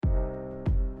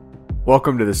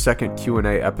Welcome to the second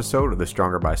Q&A episode of the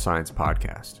Stronger by Science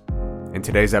podcast. In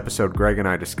today's episode, Greg and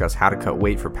I discuss how to cut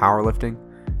weight for powerlifting,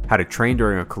 how to train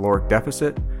during a caloric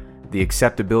deficit, the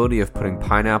acceptability of putting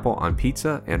pineapple on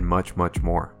pizza, and much, much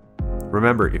more.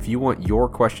 Remember, if you want your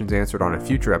questions answered on a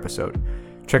future episode,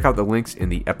 check out the links in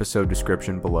the episode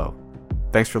description below.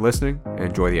 Thanks for listening and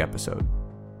enjoy the episode.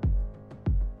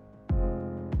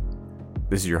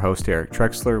 This is your host, Eric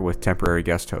Trexler, with temporary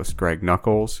guest host Greg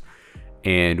Nuckols,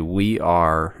 and we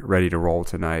are ready to roll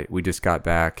tonight. We just got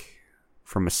back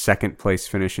from a second place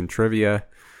finish in trivia.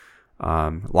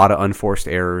 A lot of unforced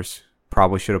errors.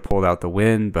 Probably should have pulled out the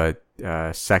win, but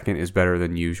second is better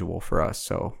than usual for us,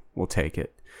 so we'll take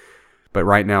it. But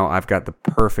right now, I've got the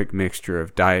perfect mixture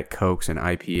of Diet Cokes and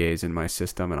IPAs in my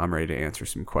system, and I'm ready to answer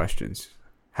some questions.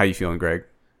 How you feeling, Greg?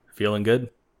 Feeling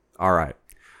good. All right.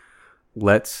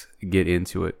 Let's get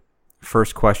into it.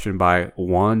 First question by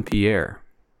Juan Pierre.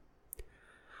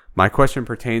 My question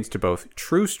pertains to both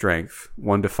true strength,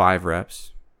 1 to 5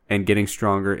 reps, and getting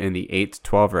stronger in the 8 to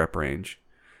 12 rep range.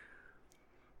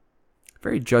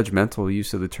 Very judgmental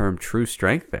use of the term true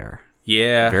strength there.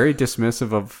 Yeah. Very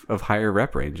dismissive of higher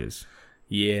rep ranges.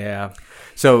 Yeah.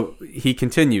 So he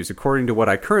continues, according to what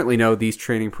I currently know, these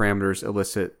training parameters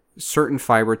elicit certain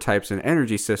fiber types and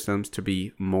energy systems to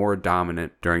be more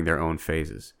dominant during their own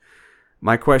phases.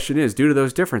 My question is, due to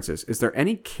those differences, is there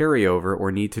any carryover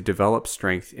or need to develop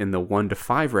strength in the 1 to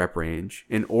 5 rep range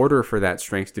in order for that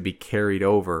strength to be carried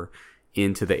over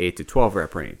into the 8 to 12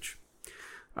 rep range?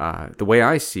 The way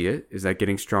I see it is that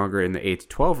getting stronger in the 8 to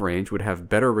 12 range would have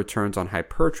better returns on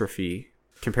hypertrophy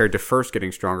compared to first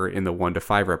getting stronger in the 1 to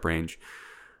 5 rep range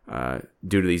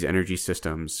due to these energy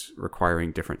systems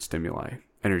requiring different stimuli,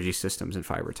 energy systems and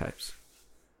fiber types.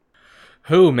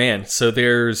 Oh, man. So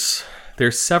there's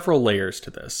several layers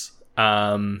to this.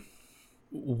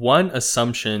 One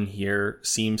assumption here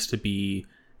seems to be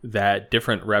that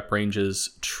different rep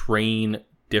ranges train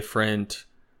different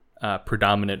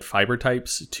predominant fiber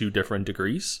types to different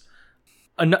degrees.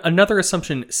 Another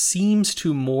assumption seems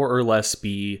to more or less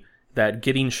be that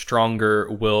getting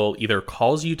stronger will either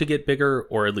cause you to get bigger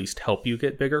or at least help you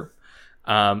get bigger.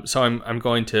 So I'm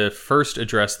going to first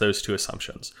address those two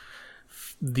assumptions.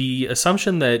 The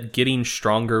assumption that getting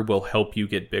stronger will help you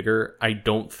get bigger, I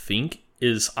don't think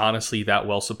is honestly that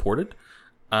well supported.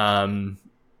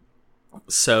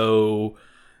 So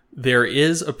there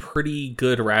is a pretty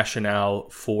good rationale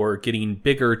for getting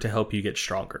bigger to help you get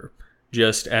stronger.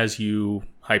 Just as you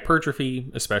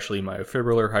hypertrophy, especially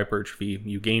myofibrillar hypertrophy,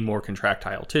 you gain more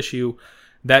contractile tissue.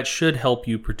 That should help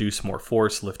you produce more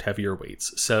force, lift heavier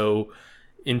weights. So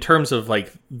in terms of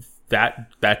like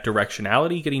that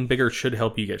directionality, getting bigger should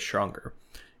help you get stronger.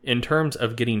 In terms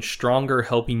of getting stronger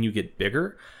helping you get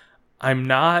bigger, I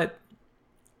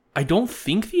don't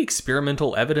think the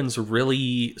experimental evidence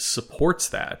really supports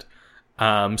that.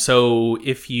 So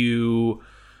if you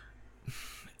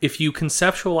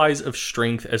conceptualize of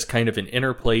strength as kind of an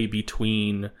interplay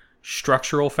between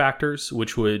structural factors,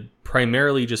 which would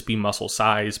primarily just be muscle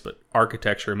size, but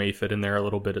architecture may fit in there a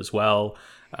little bit as well,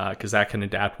 because that can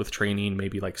adapt with training,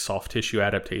 maybe like soft tissue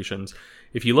adaptations.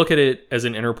 If you look at it as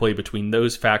an interplay between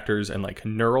those factors and like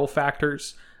neural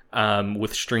factors,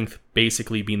 with strength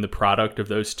basically being the product of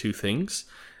those two things,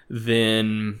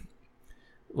 then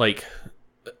like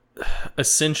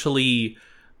essentially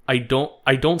I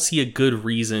don't see a good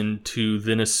reason to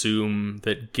then assume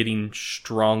that getting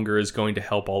stronger is going to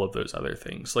help all of those other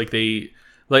things.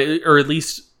 Or at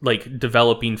least like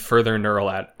developing further neural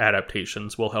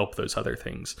adaptations will help those other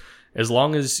things. As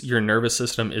long as your nervous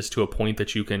system is to a point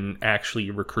that you can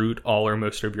actually recruit all or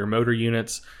most of your motor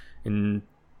units and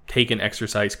take an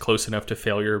exercise close enough to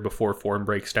failure before form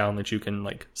breaks down that you can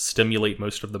like stimulate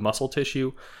most of the muscle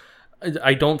tissue,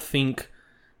 I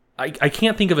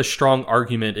can't think of a strong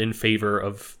argument in favor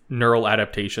of neural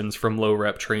adaptations from low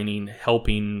rep training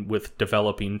helping with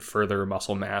developing further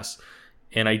muscle mass.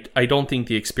 And I don't think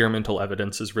the experimental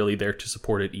evidence is really there to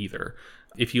support it either.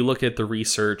 If you look at the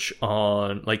research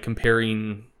on like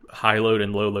comparing high load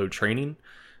and low load training,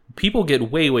 people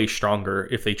get way, way stronger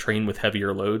if they train with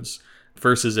heavier loads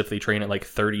versus if they train at like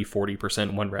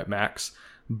 30-40% 1 rep max.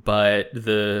 But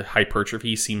the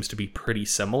hypertrophy seems to be pretty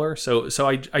similar. So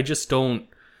I just don't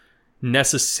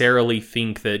necessarily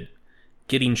think that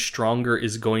getting stronger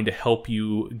is going to help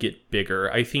you get bigger.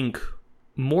 I think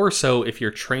more so if you're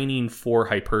training for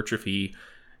hypertrophy,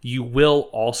 you will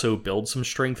also build some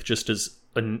strength just as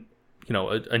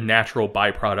a natural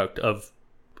byproduct of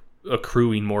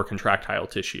accruing more contractile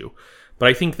tissue. But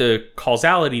I think the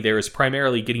causality there is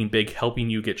primarily getting big helping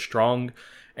you get strong,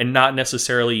 and not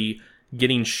necessarily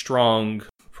getting strong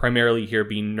primarily here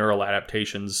being neural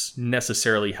adaptations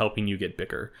necessarily helping you get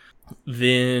bigger.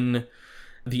 Then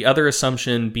the other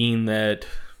assumption being that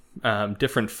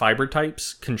different fiber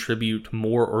types contribute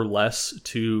more or less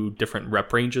to different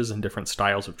rep ranges and different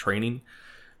styles of training.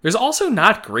 There's also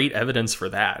not great evidence for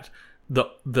that.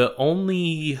 The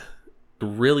only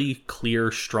really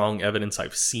clear, strong evidence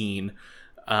I've seen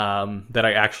that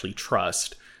I actually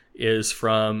trust is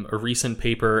from a recent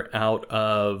paper out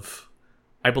of,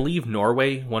 I believe,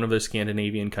 Norway, one of those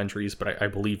Scandinavian countries, but I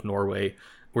believe Norway,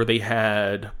 where they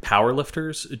had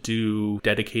powerlifters do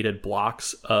dedicated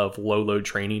blocks of low load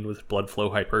training with blood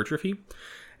flow hypertrophy.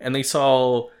 And they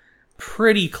saw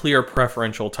pretty clear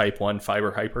preferential type 1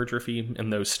 fiber hypertrophy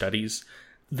in those studies.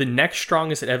 The next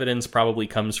strongest evidence probably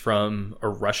comes from a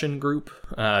Russian group,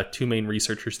 two main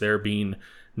researchers there being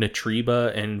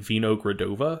Natriba and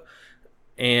Vinogradova.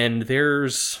 And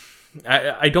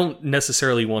I don't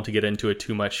necessarily want to get into it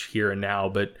too much here and now,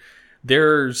 but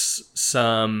there's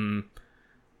some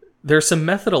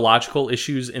methodological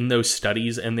issues in those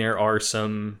studies, and there are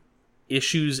some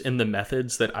issues in the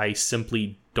methods that I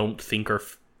simply don't think are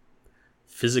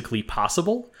physically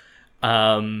possible.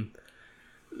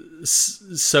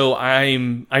 So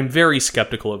I'm very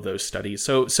skeptical of those studies.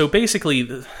 So basically,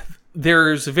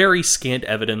 there's very scant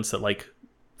evidence that like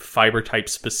fiber type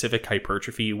specific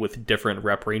hypertrophy with different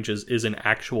rep ranges is an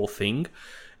actual thing.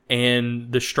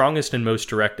 And the strongest and most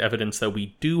direct evidence that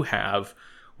we do have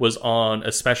was on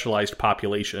a specialized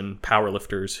population,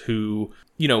 powerlifters, who,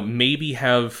 maybe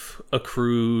have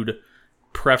accrued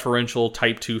preferential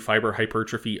type 2 fiber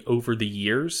hypertrophy over the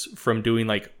years from doing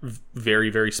like very,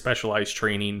 very specialized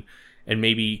training, and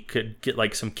maybe could get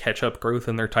like some catch-up growth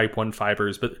in their type 1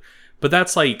 fibers. But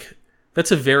that's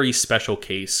a very special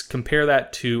case. Compare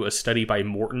that to a study by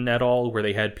Morton et al., where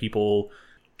they had people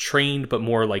trained but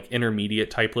more like intermediate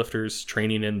type lifters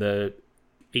training in the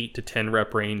 8 to 10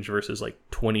 rep range versus like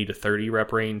 20 to 30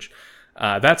 rep range.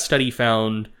 That study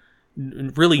found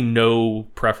really no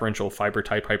preferential fiber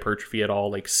type hypertrophy at all,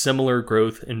 like similar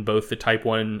growth in both the type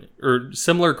 1 or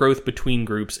similar growth between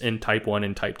groups in type 1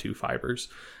 and type 2 fibers.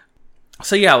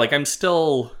 So yeah, like I'm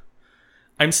still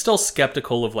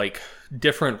skeptical of like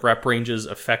different rep ranges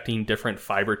affecting different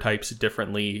fiber types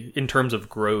differently in terms of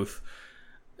growth.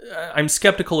 I'm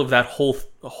skeptical of that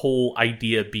whole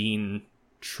idea being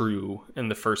true in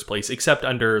the first place, except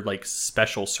under like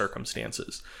special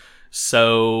circumstances.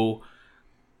 So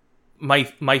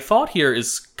my thought here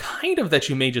is kind of that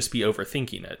you may just be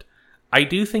overthinking it. I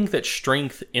do think that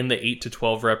strength in the 8 to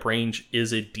 12 rep range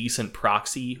is a decent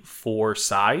proxy for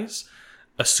size,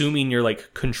 assuming you're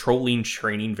like controlling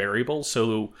training variables.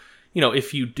 So,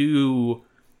 if you do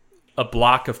a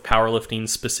block of powerlifting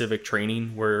specific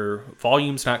training where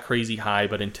volume's not crazy high,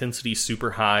 but intensity's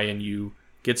super high, and you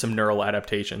get some neural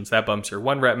adaptations, that bumps your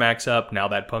 1 rep max up. Now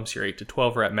that bumps your 8 to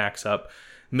 12 rep max up.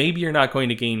 Maybe you're not going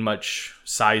to gain much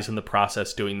size in the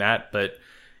process doing that, but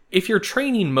if you're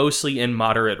training mostly in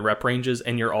moderate rep ranges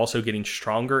and you're also getting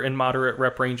stronger in moderate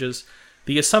rep ranges,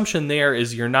 the assumption there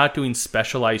is you're not doing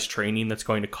specialized training that's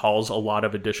going to cause a lot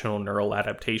of additional neural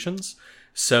adaptations.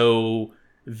 So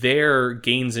their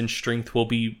gains in strength will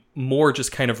be more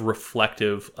just kind of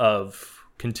reflective of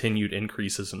continued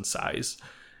increases in size.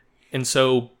 And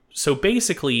so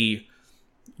basically,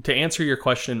 to answer your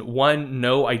question, one,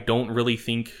 no, I don't really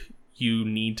think you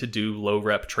need to do low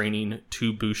rep training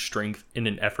to boost strength in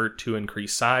an effort to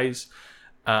increase size.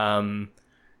 And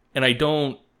I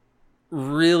don't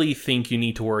really think you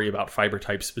need to worry about fiber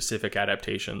type specific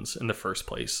adaptations in the first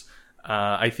place.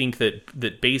 I think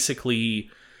that basically,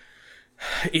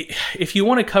 if you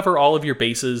want to cover all of your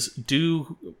bases,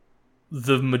 do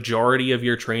the majority of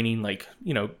your training, like,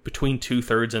 between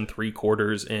 2/3 and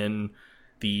 3/4 in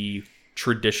the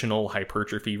traditional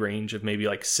hypertrophy range of maybe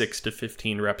like 6 to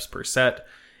 15 reps per set.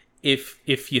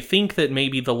 If you think that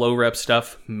maybe the low rep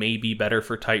stuff may be better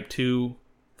for type 2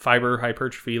 fiber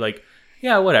hypertrophy, like,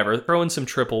 yeah, whatever, throw in some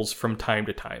triples from time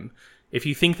to time. If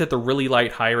you think that the really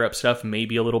light high rep stuff may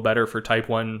be a little better for type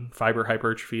 1 fiber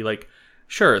hypertrophy, like,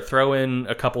 sure, throw in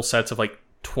a couple sets of like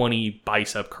 20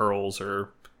 bicep curls or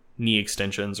knee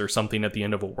extensions or something at the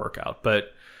end of a workout.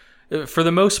 But for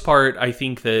the most part, I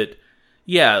think that,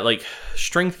 yeah, like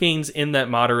strength gains in that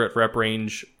moderate rep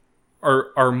range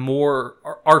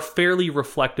are fairly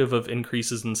reflective of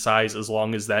increases in size, as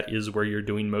long as that is where you're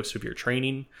doing most of your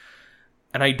training.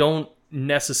 And I don't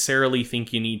necessarily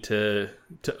think you need to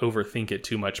overthink it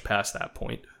too much past that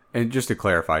point. And just to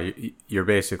clarify, you're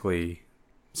basically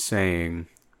saying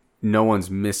no one's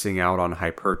missing out on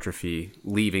hypertrophy,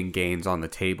 leaving gains on the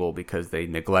table because they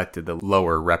neglected the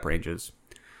lower rep ranges.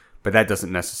 But that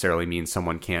doesn't necessarily mean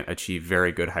someone can't achieve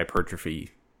very good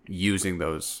hypertrophy using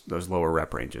those lower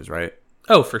rep ranges, right?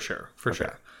 Oh, for sure. Okay.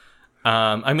 Sure.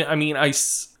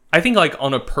 I think like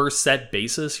on a per set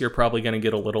basis, you're probably going to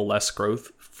get a little less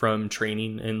growth from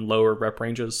training in lower rep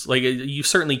ranges. Like you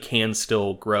certainly can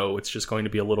still grow. It's just going to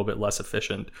be a little bit less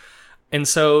efficient. And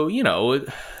so,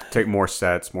 Take more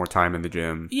sets, more time in the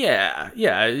gym. Yeah.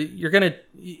 You're going to,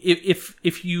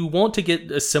 if you want to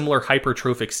get a similar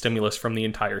hypertrophic stimulus from the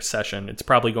entire session, it's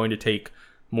probably going to take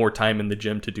more time in the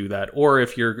gym to do that. Or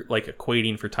if you're like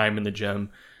equating for time in the gym,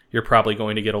 you're probably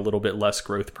going to get a little bit less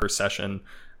growth per session.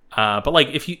 But like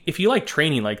if you like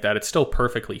training like that, it's still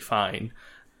perfectly fine.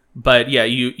 But yeah,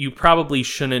 you probably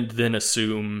shouldn't then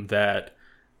assume that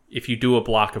if you do a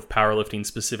block of powerlifting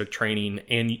specific training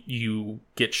and you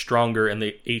get stronger in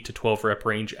the 8 to 12 rep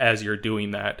range as you're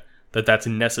doing that, that's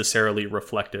necessarily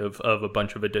reflective of a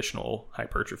bunch of additional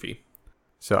hypertrophy.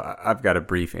 So I've got a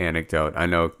brief anecdote. I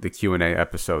know the Q&A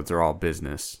episodes are all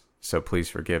business, so please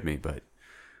forgive me, but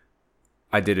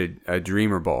I did a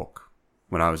dreamer bulk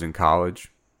when I was in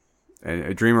college. And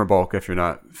a dreamer bulk, if you're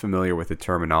not familiar with the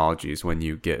terminology, is when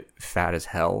you get fat as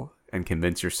hell and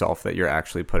convince yourself that you're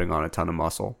actually putting on a ton of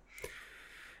muscle.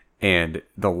 And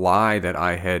the lie that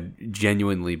I had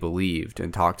genuinely believed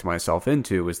and talked myself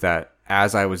into was that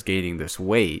as I was gaining this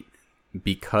weight,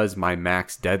 because my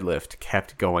max deadlift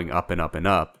kept going up and up and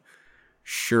up,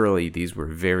 surely these were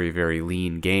very, very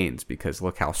lean gains because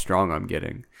look how strong I'm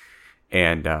getting.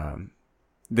 And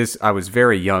I was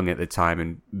very young at the time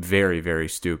and very, very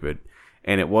stupid.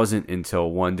 And it wasn't until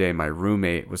one day my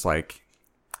roommate was like,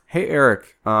 "Hey,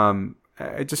 Eric,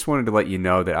 I just wanted to let you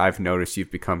know that I've noticed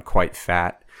you've become quite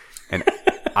fat. And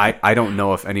I don't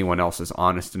know if anyone else is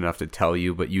honest enough to tell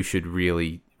you, but you should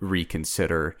really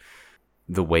reconsider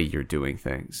the way you're doing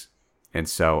things." And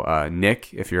so,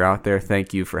 Nick, if you're out there,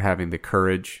 thank you for having the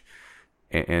courage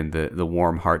and the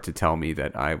warm heart to tell me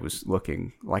that I was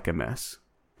looking like a mess.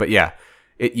 But yeah,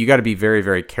 you got to be very,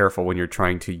 very careful when you're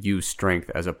trying to use strength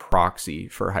as a proxy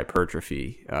for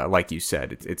hypertrophy. Like you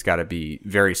said, it's got to be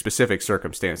very specific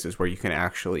circumstances where you can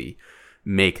actually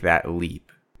make that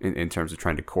leap in terms of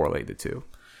trying to correlate the two.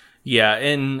 Yeah,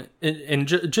 and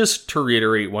just to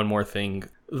reiterate one more thing,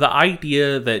 the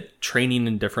idea that training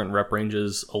in different rep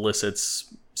ranges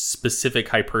elicits specific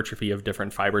hypertrophy of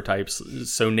different fiber types,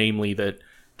 so namely that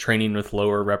training with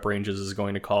lower rep ranges is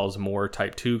going to cause more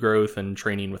type 2 growth and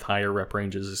training with higher rep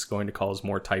ranges is going to cause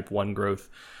more type 1 growth.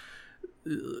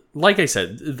 Like I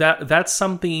said, that's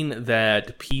something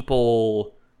that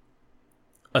people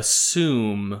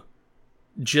assume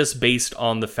just based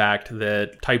on the fact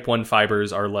that type 1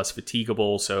 fibers are less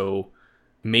fatigable, so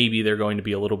maybe they're going to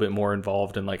be a little bit more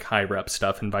involved in like high rep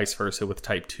stuff and vice versa with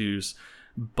type 2s.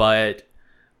 But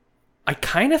I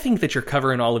kind of think that you're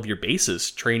covering all of your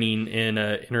bases training in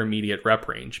an intermediate rep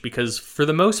range, because for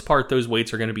the most part, those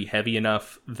weights are going to be heavy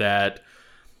enough that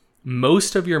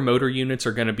most of your motor units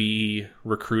are going to be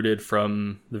recruited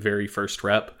from the very first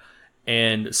rep.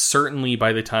 And certainly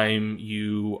by the time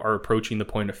you are approaching the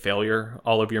point of failure,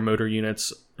 all of your motor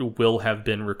units will have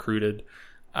been recruited.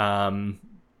 And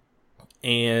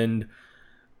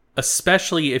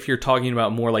especially if you're talking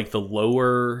about more like the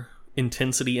lower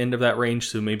intensity end of that range,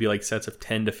 so maybe like sets of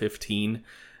 10 to 15,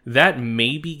 that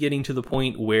may be getting to the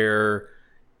point where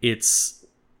it's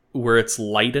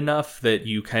light enough that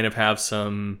you kind of have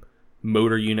some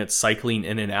motor units cycling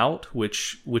in and out,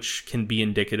 which can be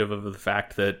indicative of the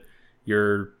fact that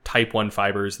your type 1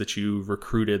 fibers that you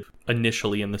recruited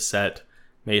initially in the set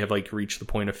may have like reached the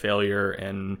point of failure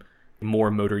and more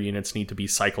motor units need to be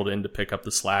cycled in to pick up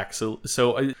the slack. So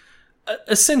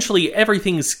essentially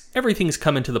everything's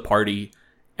coming to the party.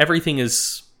 Everything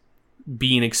is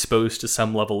being exposed to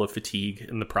some level of fatigue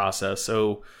in the process.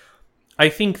 So I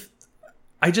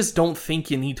just don't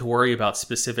think you need to worry about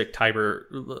specific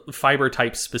fiber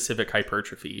type specific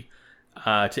hypertrophy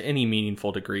to any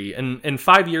meaningful degree. And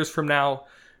 5 years from now,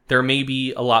 there may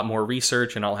be a lot more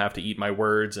research and I'll have to eat my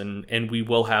words and we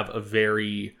will have a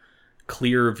very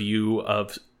clear view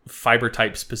of fiber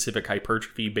type specific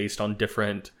hypertrophy based on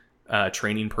different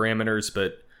training parameters,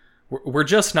 but we're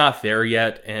just not there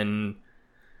yet. And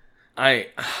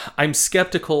I'm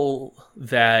skeptical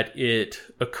that it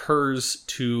occurs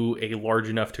to a large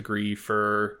enough degree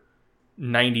for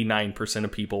 99%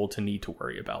 of people to need to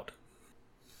worry about.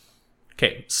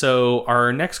 Okay, so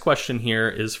our next question here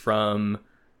is from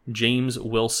James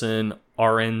Wilson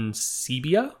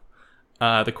Arencibia.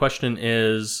 The question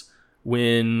is,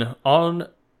 when on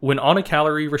a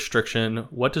calorie restriction,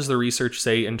 what does the research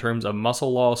say in terms of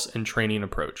muscle loss and training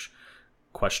approach? ?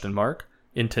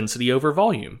 Intensity over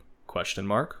volume? ?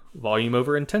 Volume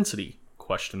over intensity? ?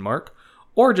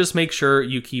 Or just make sure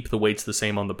you keep the weights the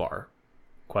same on the bar? ?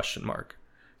 Question mark.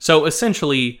 So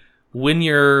essentially, when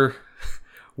you're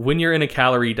in a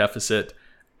calorie deficit,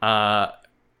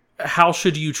 how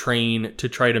should you train to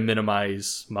try to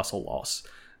minimize muscle loss?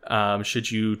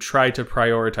 Should you try to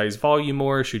prioritize volume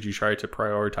more? Should you try to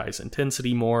prioritize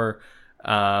intensity more?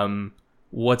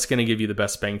 What's going to give you the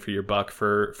best bang for your buck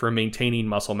for maintaining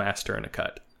muscle mass during a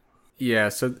cut? Yeah,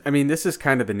 so I mean, this is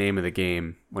kind of the name of the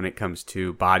game when it comes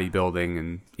to bodybuilding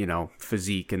and,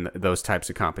 physique and those types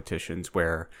of competitions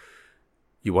where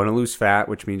you want to lose fat,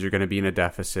 which means you're going to be in a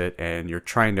deficit, and you're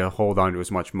trying to hold on to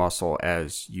as much muscle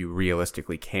as you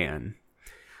realistically can.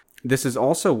 This is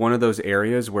also one of those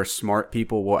areas where smart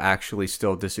people will actually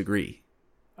still disagree.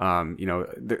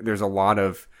 There's a lot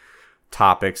of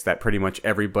topics that pretty much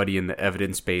everybody in the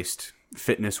evidence-based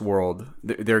fitness world,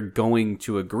 they're going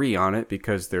to agree on it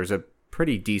because there's a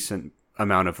pretty decent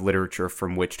amount of literature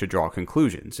from which to draw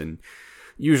conclusions. And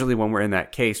usually when we're in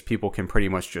that case, people can pretty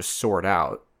much just sort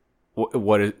out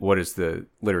what does the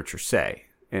literature say.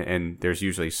 And there's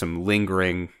usually some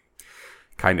lingering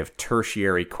kind of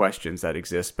tertiary questions that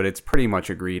exist, but it's pretty much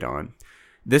agreed on.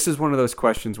 This is one of those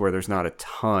questions where there's not a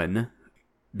ton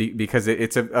because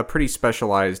it's a pretty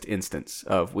specialized instance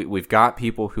of we've got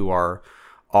people who are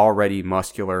already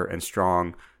muscular and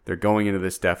strong. They're going into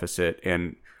this deficit,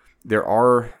 and there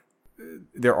are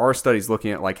studies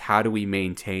looking at like how do we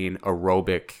maintain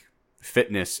aerobic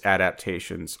fitness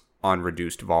adaptations on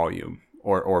reduced volume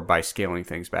or by scaling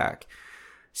things back.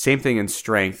 Same thing in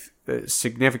strength,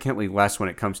 significantly less when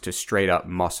it comes to straight up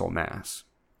muscle mass.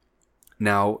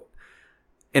 Now,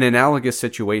 an analogous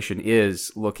situation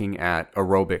is looking at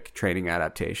aerobic training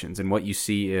adaptations. And what you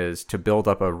see is to build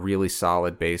up a really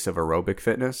solid base of aerobic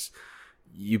fitness,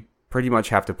 you pretty much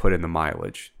have to put in the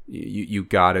mileage. You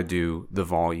got to do the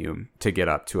volume to get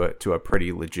up to a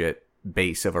pretty legit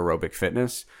base of aerobic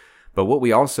fitness. But what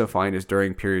we also find is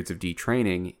during periods of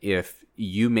detraining, if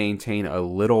you maintain a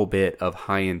little bit of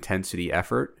high intensity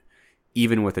effort,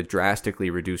 even with a drastically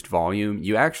reduced volume,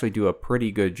 you actually do a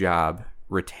pretty good job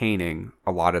retaining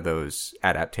a lot of those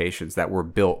adaptations that were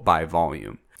built by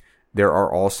volume. There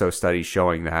are also studies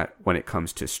showing that when it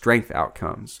comes to strength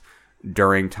outcomes,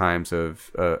 during times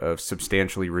of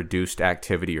substantially reduced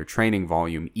activity or training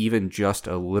volume, even just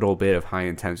a little bit of high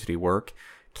intensity work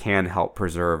can help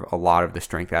preserve a lot of the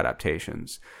strength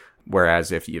adaptations.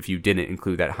 Whereas if you didn't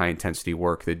include that high intensity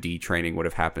work, the detraining would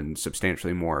have happened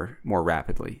substantially more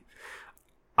rapidly.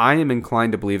 I am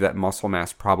inclined to believe that muscle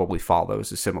mass probably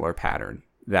follows a similar pattern.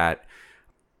 That,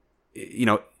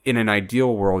 in an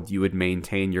ideal world, you would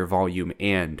maintain your volume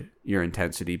and your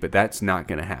intensity, but that's not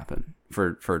going to happen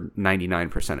for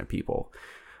 99% of people.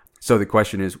 So the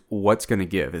question is, what's going to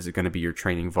give? Is it going to be your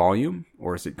training volume,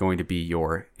 or is it going to be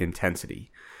your intensity?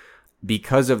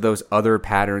 Because of those other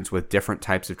patterns with different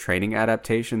types of training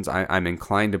adaptations, I'm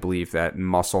inclined to believe that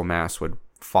muscle mass would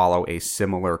follow a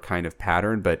similar kind of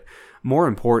pattern. But more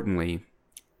importantly,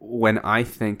 when I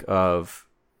think of,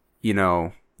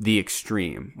 the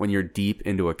extreme, when you're deep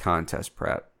into a contest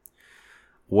prep,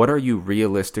 what are you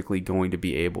realistically going to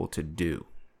be able to do?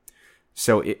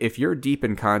 So if you're deep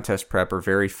in contest prep or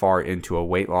very far into a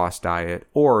weight loss diet,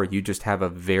 or you just have a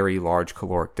very large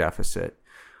caloric deficit,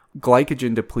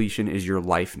 glycogen depletion is your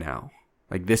life now.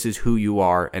 Like, this is who you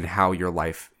are and how your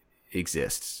life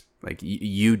exists. Like,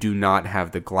 you do not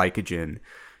have the glycogen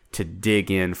to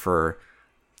dig in for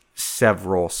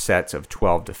several sets of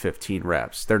 12 to 15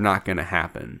 reps. They're not going to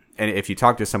happen. And if you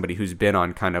talk to somebody who's been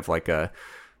on kind of like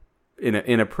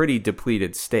in a pretty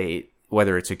depleted state,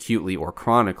 whether it's acutely or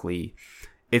chronically,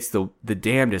 it's the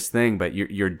damnedest thing. But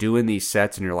you're doing these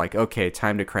sets and you're like, okay,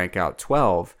 time to crank out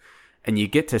 12, and you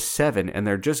get to 7 and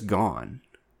they're just gone.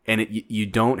 And you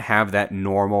don't have that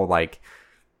normal like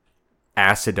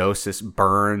acidosis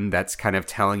burn that's kind of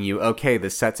telling you, okay, the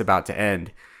set's about to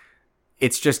end.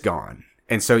 It's just gone.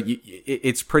 And so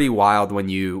it's pretty wild when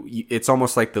it's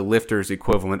almost like the lifter's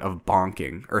equivalent of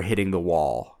bonking or hitting the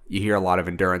wall. You hear a lot of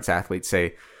endurance athletes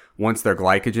say once their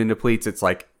glycogen depletes, it's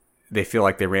like they feel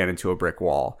like they ran into a brick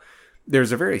wall.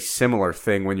 There's a very similar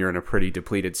thing when you're in a pretty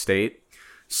depleted state.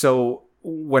 So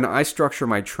when I structure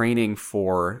my training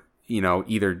for,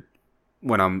 either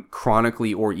when I'm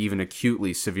chronically or even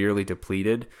acutely severely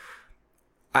depleted,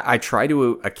 I try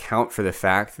to account for the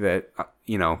fact that,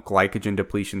 glycogen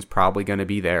depletion is probably going to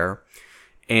be there.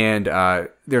 And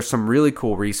there's some really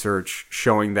cool research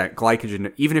showing that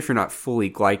glycogen, even if you're not fully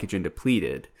glycogen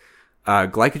depleted,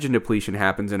 glycogen depletion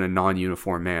happens in a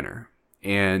non-uniform manner.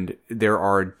 And there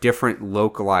are different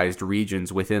localized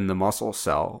regions within the muscle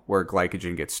cell where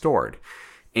glycogen gets stored.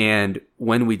 And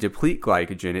when we deplete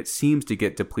glycogen, it seems to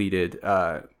get depleted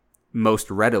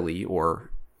most readily, or,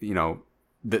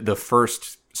 the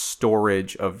first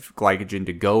storage of glycogen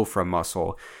to go from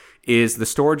muscle is the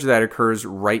storage that occurs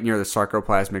right near the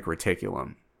sarcoplasmic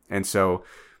reticulum. And so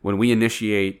when we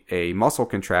initiate a muscle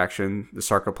contraction, the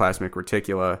sarcoplasmic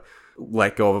reticula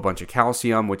let go of a bunch of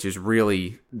calcium, which is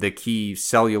really the key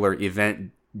cellular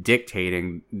event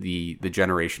dictating the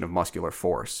generation of muscular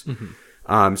force.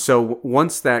 So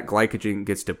once that glycogen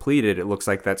gets depleted, it looks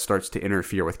like that starts to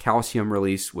interfere with calcium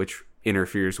release, which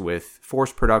interferes with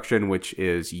force production, which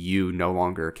is you no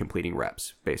longer completing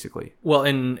reps, basically. Well,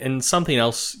 and something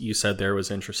else you said there was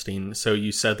interesting. So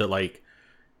you said that like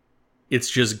it's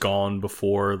just gone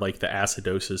before like the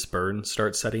acidosis burn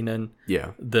starts setting in.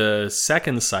 Yeah. The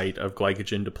second site of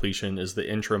glycogen depletion is the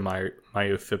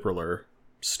intramyofibrillar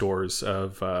stores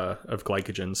of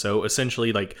glycogen. So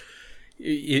essentially, like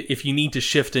if you need to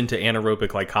shift into anaerobic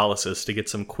glycolysis to get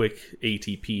some quick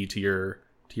ATP to your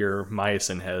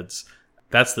myosin heads,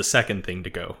 that's the second thing to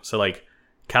go. So like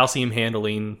calcium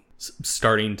handling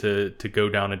starting to go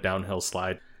down a downhill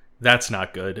slide. That's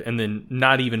not good. And then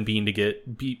not even being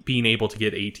able to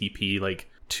get ATP like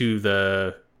to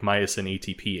the myosin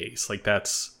ATPase, like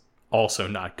that's also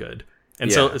not good.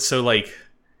 And so like,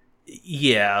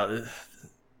 yeah,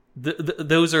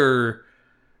 those are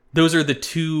the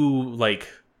two like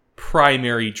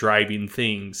primary driving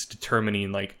things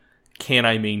determining like, can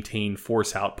I maintain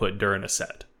force output during a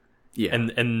set? Yeah.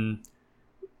 And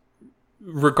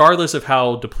regardless of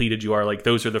how depleted you are, like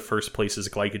those are the first places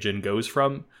glycogen goes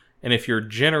from. And if you're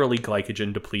generally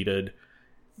glycogen depleted,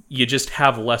 you just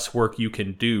have less work you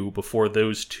can do before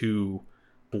those two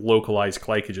localized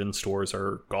glycogen stores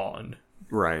are gone.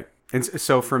 Right. And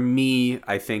so for me,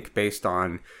 I think based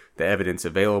on the evidence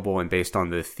available and based on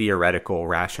the theoretical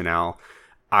rationale,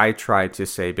 I try to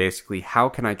say basically, how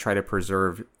can I try to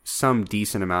preserve some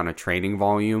decent amount of training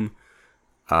volume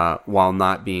while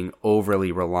not being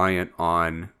overly reliant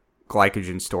on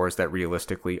glycogen stores that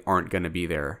realistically aren't going to be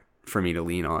there for me to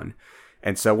lean on.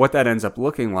 And so what that ends up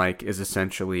looking like is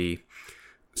essentially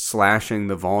slashing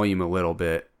the volume a little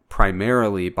bit,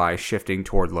 primarily by shifting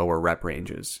toward lower rep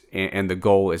ranges. And the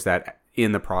goal is that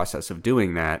in the process of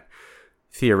doing that,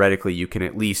 theoretically, you can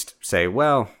at least say,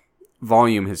 well,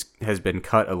 volume has been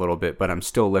cut a little bit, but I'm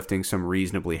still lifting some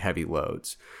reasonably heavy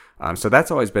loads. So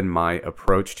that's always been my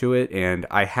approach to it. And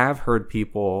I have heard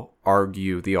people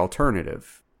argue the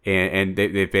alternative. And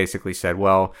they basically said,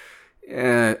 well,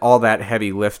 all that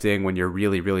heavy lifting, when you're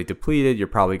really, really depleted, you're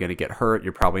probably going to get hurt.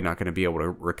 You're probably not going to be able to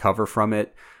recover from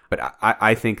it. But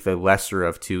I think the lesser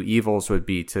of two evils would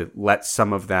be to let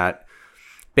some of that,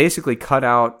 basically cut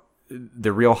out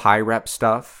the real high rep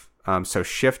stuff. So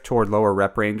shift toward lower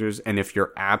rep ranges. And if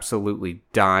you're absolutely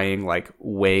dying, like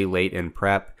way late in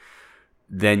prep,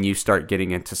 then you start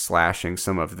getting into slashing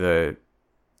some of the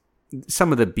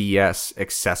BS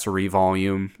accessory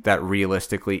volume that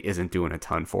realistically isn't doing a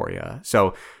ton for you.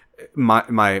 So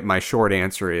my short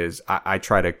answer is I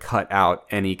try to cut out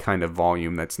any kind of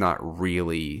volume that's not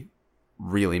really,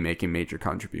 really making major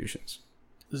contributions.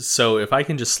 So if I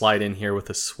can just slide in here with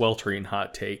a sweltering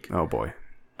hot take. Oh boy.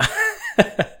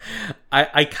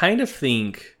 I kind of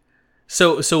think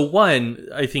so one,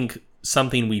 I think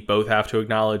something we both have to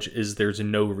acknowledge is there's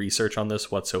no research on this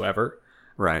whatsoever.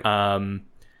 Right.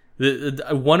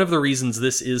 One of the reasons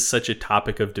this is such a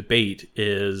topic of debate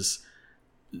is,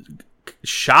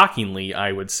 shockingly,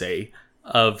 I would say,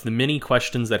 of the many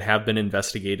questions that have been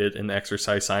investigated in the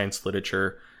exercise science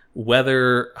literature,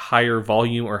 whether higher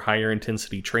volume or higher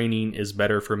intensity training is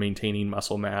better for maintaining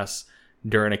muscle mass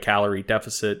during a calorie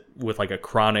deficit with like a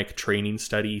chronic training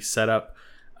study setup.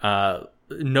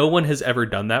 No one has ever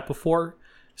done that before.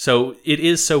 So it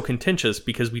is so contentious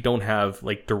because we don't have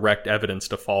like direct evidence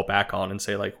to fall back on and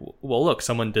say like, well, look,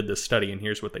 someone did this study and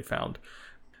here's what they found.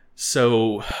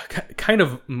 So kind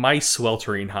of my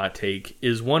sweltering hot take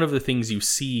is one of the things you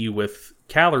see with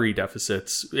calorie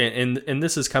deficits. And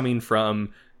this is coming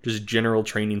from just general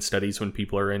training studies when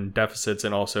people are in deficits,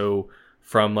 and also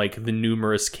from like the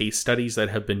numerous case studies that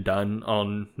have been done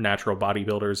on natural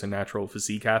bodybuilders and natural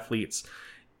physique athletes.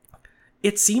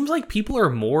 It seems like people are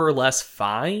more or less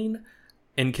fine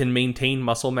and can maintain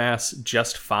muscle mass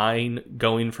just fine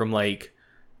going from like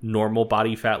normal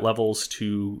body fat levels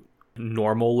to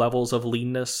normal levels of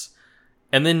leanness.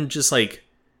 And then just like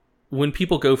when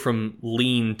people go from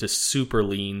lean to super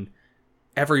lean,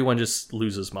 everyone just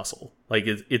loses muscle. Like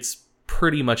it's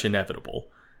pretty much inevitable.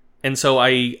 And so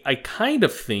I kind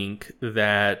of think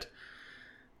that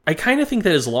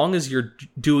as long as you're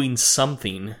doing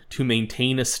something to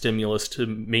maintain a stimulus, to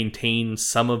maintain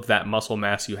some of that muscle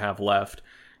mass you have left,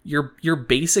 you're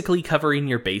basically covering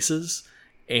your bases.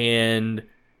 And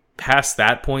past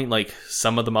that point, like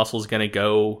some of the muscle is going to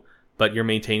go, but you're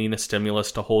maintaining a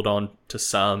stimulus to hold on to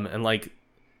some, and like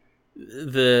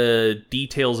the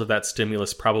details of that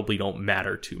stimulus probably don't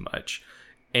matter too much.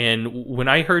 And when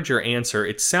I heard your answer,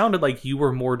 it sounded like you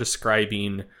were more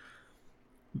describing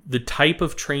the type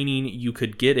of training you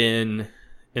could get in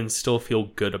and still feel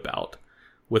good about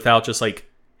without just like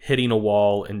hitting a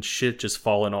wall and shit just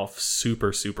falling off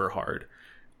super, super hard.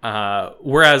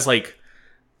 Whereas like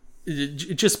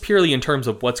just purely in terms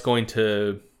of what's going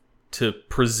to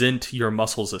present your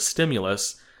muscles as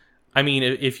stimulus, I mean,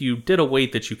 if you did a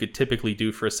weight that you could typically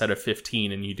do for a set of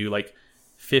 15 and you do like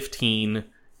 15,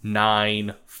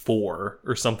 9, 4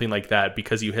 or something like that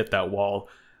because you hit that wall,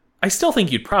 I still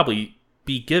think you'd probably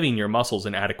be giving your muscles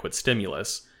an adequate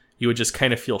stimulus. You would just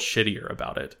kind of feel shittier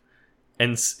about it.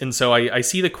 And so I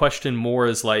see the question more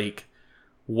as like,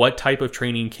 what type of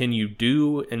training can you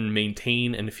do and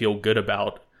maintain and feel good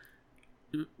about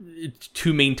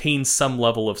to maintain some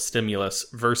level of stimulus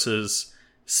versus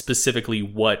specifically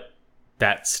what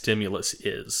that stimulus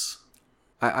is.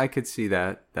 I could see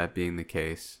that being the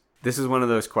case. This is one of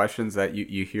those questions that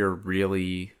you hear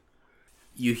really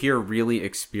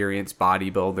experienced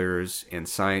bodybuilders and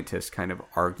scientists kind of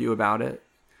argue about it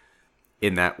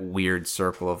in that weird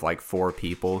circle of like 4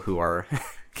 people who are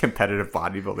competitive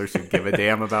bodybuilders who give a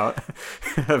damn about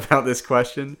this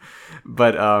question.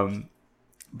 But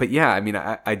yeah, I mean,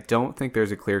 I don't think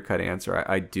there's a clear-cut answer.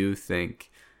 I do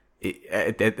think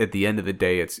at the end of the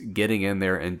day, it's getting in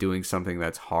there and doing something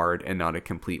that's hard and not a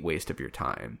complete waste of your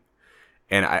time.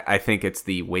 And I think it's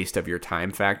the waste of your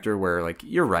time factor where, like,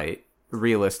 you're right.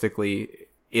 Realistically,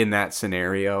 in that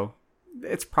scenario,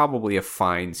 it's probably a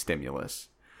fine stimulus.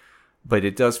 But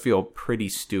it does feel pretty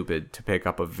stupid to pick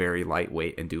up a very light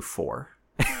weight and do 4.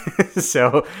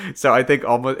 So I think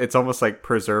it's almost like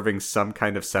preserving some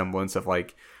kind of semblance of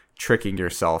like tricking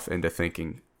yourself into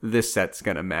thinking this set's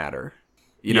gonna matter.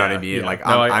 You know what I mean? Yeah. Like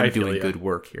I'm doing good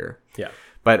work here. Yeah.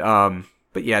 But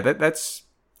yeah,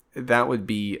 that would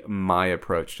be my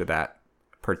approach to that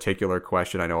particular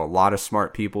question. I know a lot of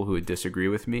smart people who would disagree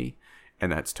with me,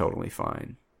 and that's totally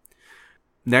fine.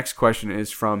 Next question is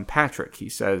from Patrick. He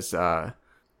says,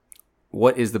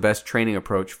 what is the best training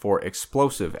approach for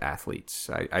explosive athletes?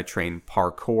 I train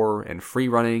parkour and free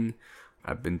running.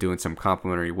 I've been doing some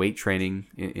complementary weight training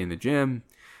in the gym.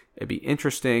 It'd be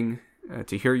interesting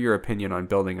to hear your opinion on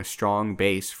building a strong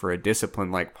base for a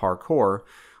discipline like parkour,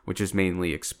 which is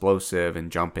mainly explosive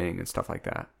and jumping and stuff like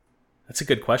that. That's a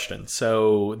good question.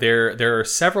 So there are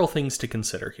several things to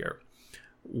consider here.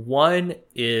 One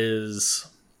is,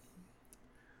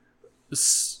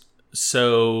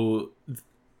 so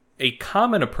a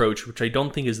common approach, which I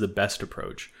don't think is the best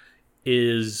approach,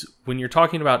 is when you're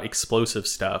talking about explosive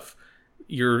stuff,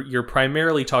 you're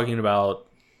primarily talking about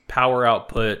power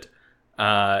output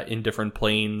in different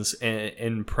planes,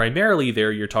 and primarily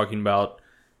there you're talking about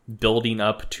building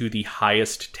up to the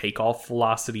highest takeoff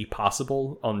velocity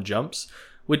possible on jumps,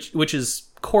 which is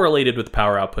correlated with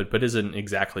power output, but isn't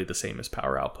exactly the same as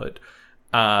power output.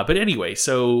 But anyway,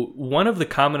 so one of the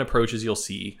common approaches you'll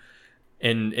see,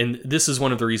 and this is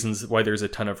one of the reasons why there's a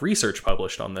ton of research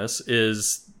published on this,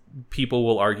 is people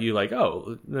will argue like,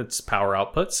 oh, that's power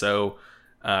output, so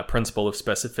principle of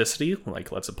specificity,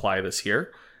 like let's apply this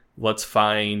here. Let's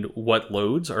find what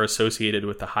loads are associated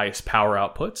with the highest power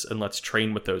outputs, and let's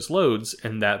train with those loads,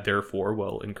 and that therefore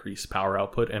will increase power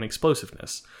output and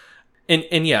explosiveness.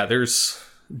 And yeah, there's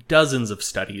dozens of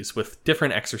studies with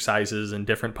different exercises and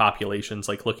different populations,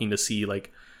 like looking to see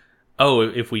like, oh,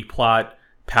 if we plot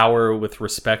power with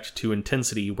respect to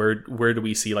intensity, where do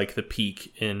we see like the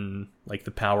peak in like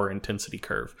the power intensity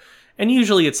curve? And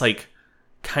usually it's like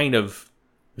kind of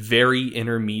very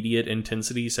intermediate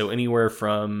intensity. So anywhere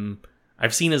from,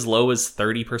 I've seen as low as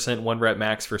 30% 1 rep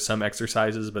max for some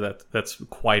exercises, but that's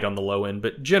quite on the low end.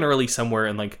 But generally somewhere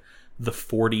in like the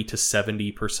 40 to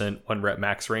 70% 1 rep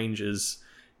max range is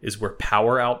where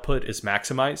power output is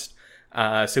maximized.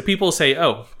 So people say,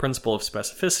 oh, principle of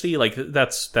specificity, like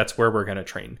that's where we're going to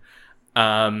train.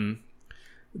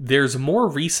 There's more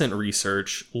recent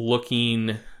research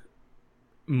looking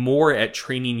more at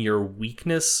training your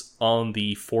weakness on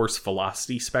the force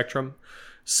velocity spectrum.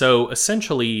 So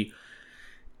essentially,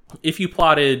 if you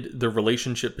plotted the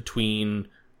relationship between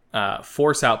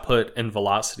force output and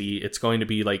velocity, it's going to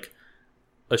be like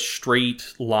a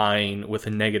straight line with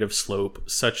a negative slope,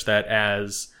 such that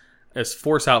as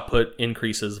force output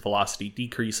increases, velocity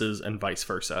decreases, and vice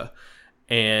versa.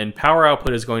 And power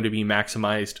output is going to be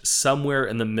maximized somewhere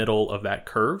in the middle of that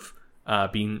curve,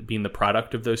 being the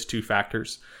product of those two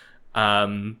factors.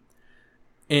 And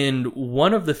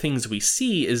one of the things we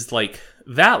see is like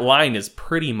that line is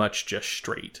pretty much just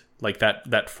straight. Like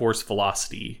that force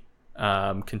velocity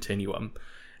continuum.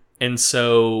 And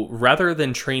so rather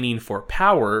than training for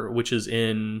power, which is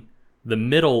in the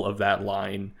middle of that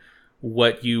line,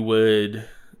 what you would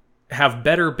have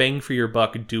better bang for your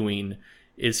buck doing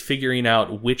is figuring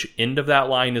out which end of that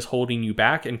line is holding you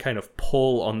back and kind of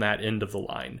pull on that end of the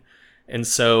line. And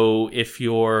so if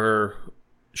you're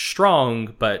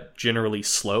strong but generally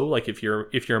slow, like if your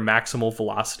maximal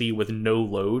velocity with no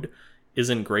load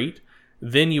isn't great,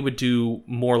 then you would do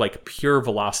more like pure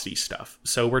velocity stuff.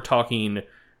 So we're talking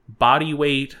body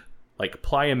weight, like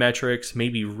plyometrics,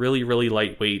 maybe really, really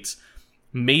light weights,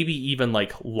 maybe even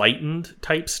like lightened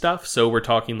type stuff. So we're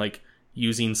talking like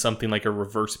using something like a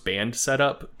reverse band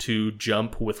setup to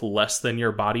jump with less than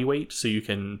your body weight so you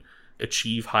can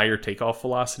achieve higher takeoff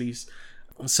velocities.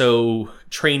 So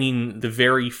training the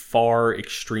very far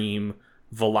extreme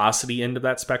velocity end of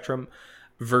that spectrum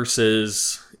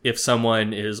versus if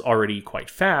someone is already quite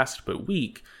fast but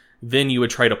weak, then you would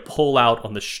try to pull out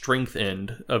on the strength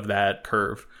end of that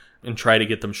curve and try to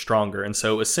get them stronger. And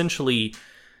so essentially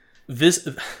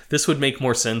this would make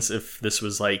more sense if this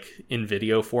was like in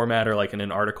video format or like in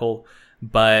an article,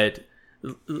 but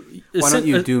why don't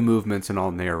you do movements and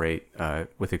I'll narrate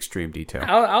with extreme detail?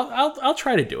 I'll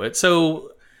try to do it.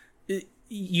 So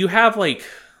you have like,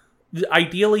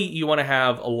 ideally you want to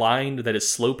have a line that is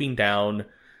sloping down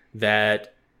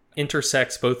that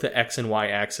intersects both the X and Y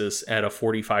axis at a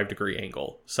 45-degree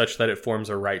angle, such that it forms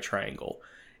a right triangle.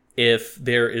 If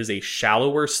there is a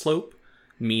shallower slope,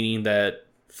 meaning that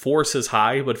force is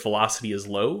high but velocity is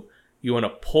low, you want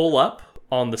to pull up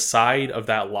on the side of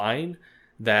that line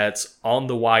that's on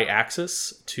the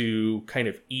y-axis to kind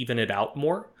of even it out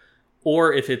more.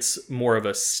 Or if it's more of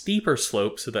a steeper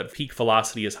slope so that peak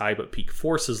velocity is high but peak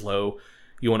force is low,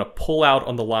 you want to pull out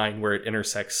on the line where it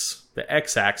intersects the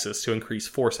x-axis to increase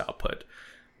force output.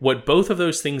 What both of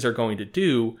those things are going to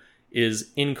do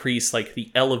is increase like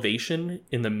the elevation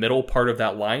in the middle part of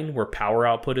that line where power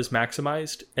output is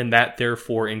maximized, and that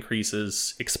therefore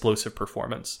increases explosive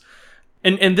performance.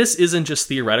 And this isn't just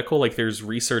theoretical, like there's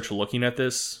research looking at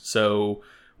this. So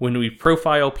when we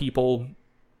profile people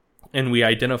and we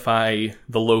identify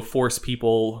the low force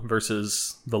people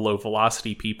versus the low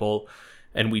velocity people,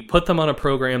 and we put them on a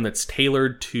program that's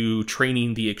tailored to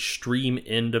training the extreme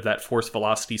end of that force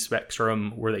velocity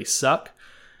spectrum where they suck,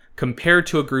 compared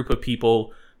to a group of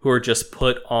people who are just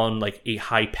put on like a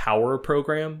high power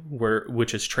program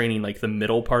which is training like the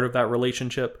middle part of that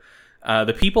relationship.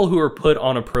 The people who are put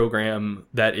on a program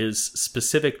that is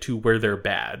specific to where they're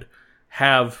bad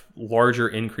have larger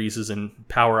increases in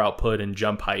power output and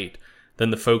jump height than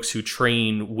the folks who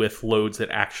train with loads that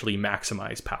actually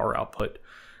maximize power output.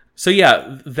 So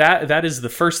yeah, that is the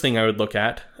first thing I would look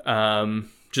at.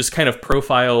 Just kind of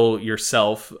profile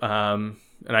yourself. And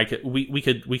we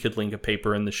could link a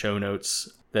paper in the show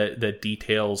notes that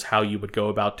details how you would go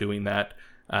about doing that,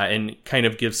 and kind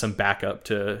of give some backup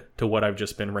to what I've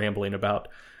just been rambling about.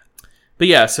 But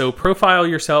yeah, so profile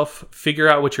yourself, figure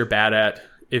out what you're bad at.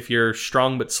 If you're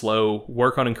strong but slow,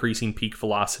 work on increasing peak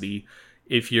velocity.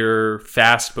 If you're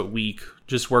fast but weak,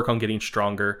 just work on getting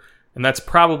stronger. And that's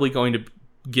probably going to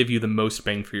give you the most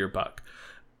bang for your buck.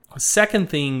 Second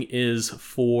thing is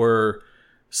for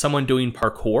someone doing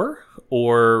parkour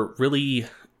or really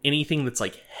anything that's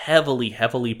like heavily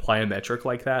plyometric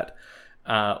like that.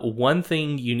 One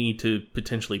thing you need to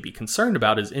potentially be concerned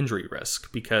about is injury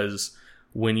risk, because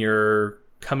when you're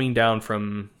coming down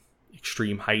from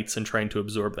extreme heights and trying to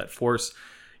absorb that force,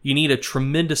 you need a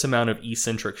tremendous amount of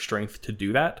eccentric strength to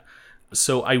do that.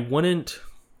 So I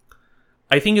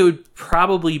think it would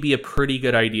probably be a pretty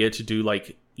good idea to do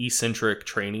like eccentric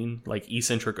training, like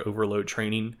eccentric overload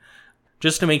training,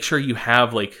 just to make sure you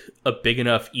have like a big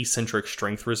enough eccentric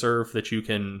strength reserve that you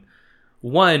can,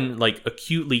 one, like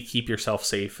acutely keep yourself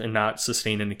safe and not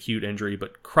sustain an acute injury,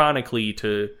 but chronically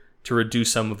to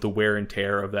reduce some of the wear and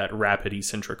tear of that rapid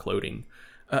eccentric loading.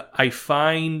 I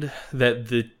find that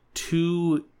the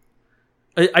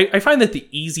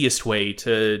easiest way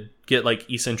to get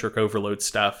like eccentric overload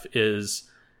stuff is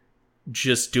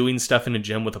just doing stuff in a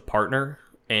gym with a partner,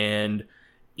 and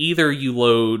either you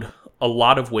load a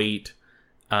lot of weight,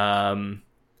 and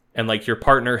like your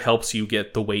partner helps you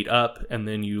get the weight up and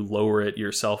then you lower it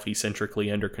yourself eccentrically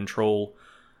under control,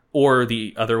 or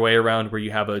the other way around where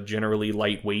you have a generally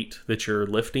light weight that you're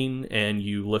lifting and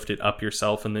you lift it up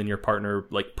yourself and then your partner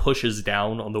like pushes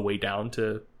down on the way down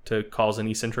to cause an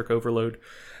eccentric overload.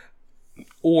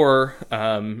 Or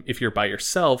if you're by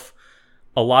yourself,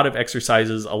 a lot of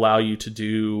exercises allow you to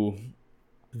do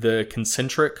the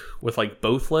concentric with like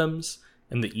both limbs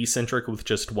and the eccentric with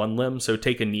just one limb. So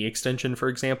take a knee extension, for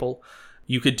example.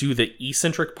 You could do the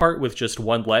eccentric part with just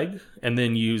one leg, and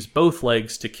then use both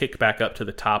legs to kick back up to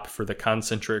the top for the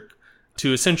concentric,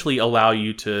 to essentially allow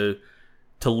you to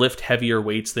lift heavier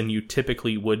weights than you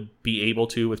typically would be able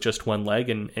to with just one leg,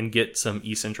 and get some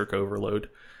eccentric overload.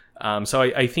 So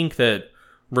I think that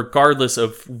regardless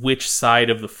of which side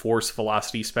of the force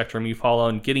velocity spectrum you fall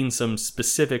on, getting some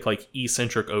specific like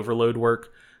eccentric overload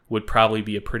work would probably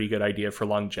be a pretty good idea for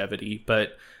longevity.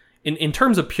 But in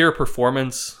terms of pure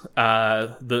performance,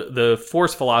 the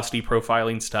force velocity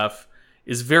profiling stuff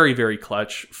is very, very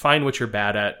clutch. Find what you're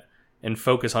bad at and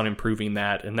focus on improving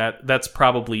that. And that's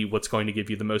probably what's going to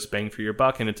give you the most bang for your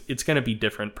buck. And it's going to be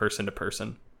different person to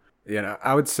person.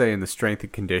 I would say in the strength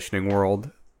and conditioning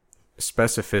world,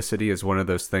 specificity is one of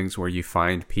those things where you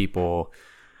find people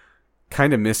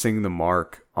kind of missing the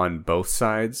mark on both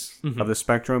sides of the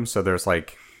spectrum. So there's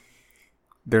like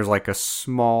a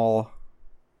small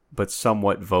but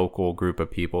somewhat vocal group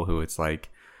of people who it's like,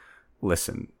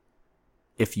 listen,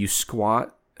 if you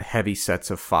squat heavy sets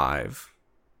of 5,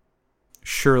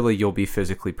 surely you'll be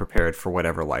physically prepared for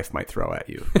whatever life might throw at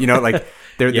you. Like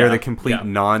they're the complete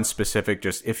non-specific,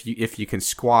 just if you can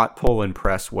squat, pull, and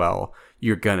press well,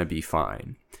 you're gonna be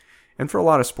fine. And for a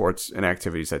lot of sports and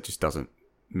activities, that just doesn't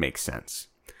make sense.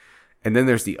 And then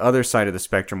there's the other side of the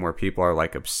spectrum where people are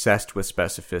like obsessed with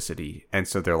specificity. And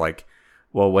so they're like,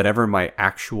 well, whatever my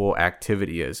actual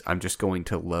activity is, I'm just going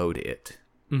to load it.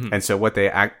 And so what they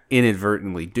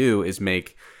inadvertently do is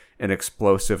make an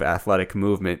explosive athletic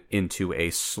movement into a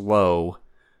slow,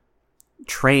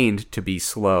 trained to be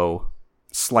slow,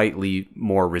 slightly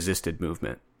more resisted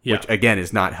movement, which again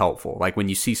is not helpful. Like when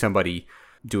you see somebody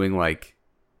doing like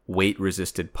weight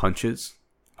resisted punches,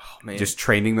 just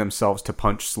training themselves to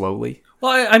punch slowly.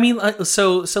 Well, I mean,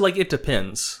 so like it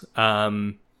depends.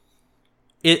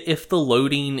 If the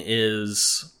loading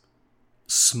is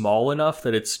small enough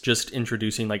that it's just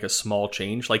introducing like a small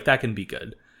change, like that can be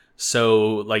good.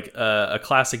 So like a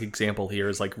classic example here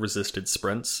is like resisted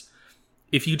sprints.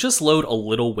 If you just load a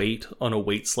little weight on a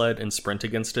weight sled and sprint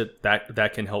against it,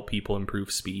 that can help people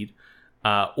improve speed.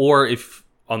 Or if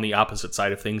on the opposite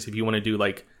side of things, if you want to do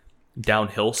like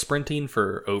downhill sprinting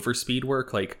for overspeed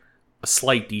work, like a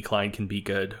slight decline can be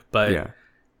good. But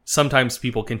sometimes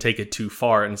people can take it too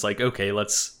far, and it's like, okay,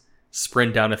 let's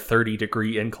sprint down a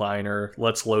 30-degree incline, or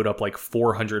let's load up like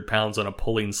 400 pounds on a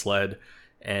pulling sled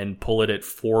and pull it at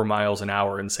 4 miles an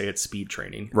hour and say it's speed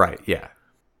training. Right, yeah.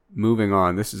 Moving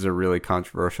on, this is a really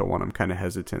controversial one. I'm kind of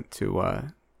hesitant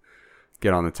to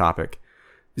get on the topic.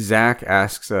 Zach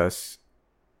asks us,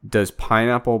 does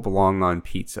pineapple belong on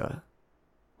pizza?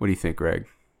 What do you think, Greg?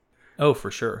 Oh, for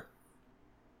sure.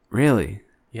 Really?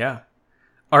 Yeah.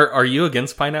 Are you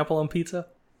against pineapple on pizza?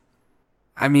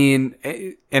 I mean,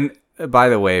 and by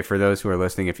the way, for those who are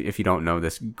listening, if you don't know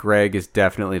this, Greg is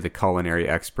definitely the culinary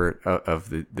expert of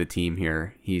the team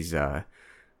here. He's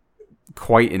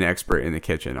quite an expert in the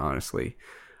kitchen, honestly.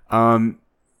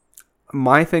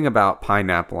 My thing about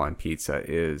pineapple on pizza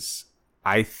is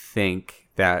I think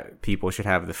that people should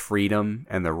have the freedom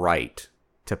and the right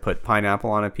to put pineapple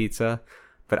on a pizza,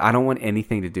 but I don't want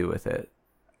anything to do with it.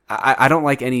 I don't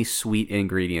like any sweet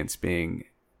ingredients being...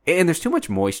 And there's too much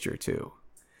moisture, too.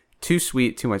 Too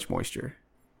sweet, too much moisture.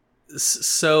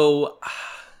 So,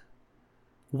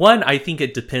 one, I think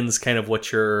it depends kind of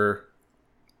what your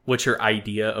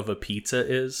idea of a pizza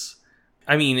is.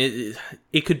 I mean,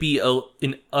 it could be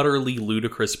an utterly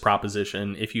ludicrous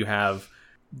proposition if you have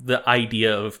the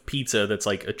idea of pizza that's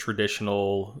like a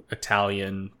traditional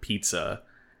Italian pizza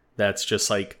that's just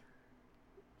like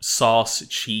sauce,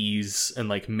 cheese, and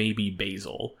like maybe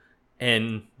basil.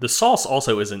 And the sauce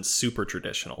also isn't super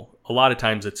traditional. A lot of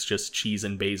times it's just cheese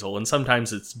and basil, and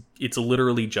sometimes it's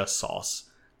literally just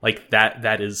sauce. Like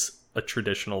that is a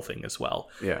traditional thing as well.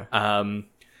 Yeah.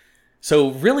 So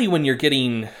really when you're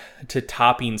getting to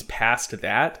toppings past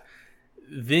that,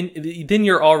 then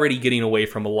you're already getting away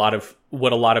from a lot of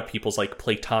what a lot of people's like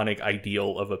platonic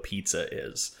ideal of a pizza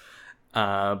is.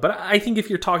 But I think if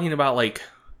you're talking about like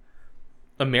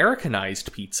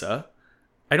Americanized pizza,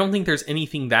 I don't think there's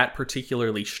anything that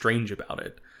particularly strange about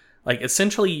it. Like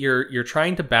essentially you're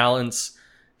trying to balance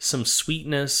some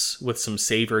sweetness with some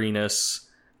savoriness,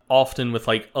 often with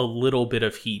like a little bit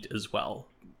of heat as well.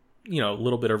 You know, a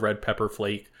little bit of red pepper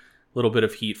flake, a little bit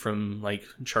of heat from like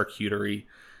charcuterie.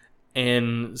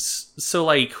 And so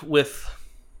like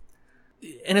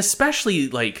and especially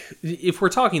like if we're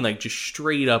talking like just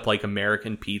straight up like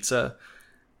American pizza,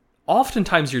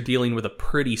 oftentimes you're dealing with a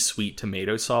pretty sweet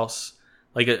tomato sauce.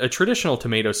 Like a traditional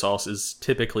tomato sauce is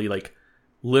typically like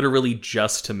literally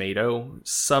just tomato,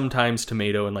 sometimes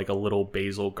tomato and like a little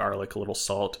basil, garlic, a little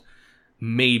salt,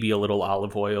 maybe a little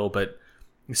olive oil, but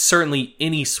certainly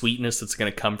any sweetness that's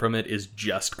going to come from it is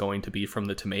just going to be from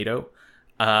the tomato.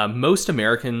 Most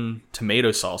American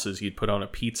tomato sauces you'd put on a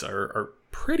pizza are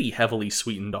pretty heavily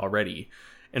sweetened already.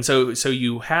 And so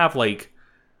you have like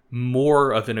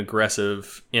more of an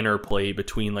aggressive interplay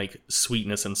between like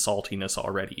sweetness and saltiness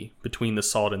already, between the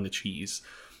salt and the cheese.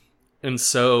 And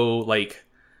so like,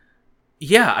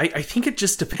 yeah, I think it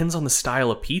just depends on the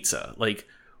style of pizza. Like,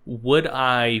 would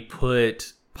I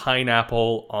put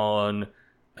pineapple on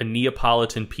a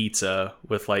Neapolitan pizza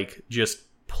with like just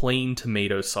plain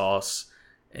tomato sauce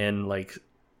and like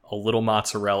a little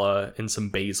mozzarella and some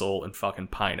basil and fucking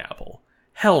pineapple?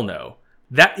 Hell no.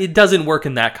 That it doesn't work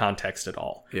in that context at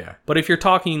all. Yeah. But if you're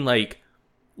talking like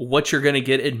what you're going to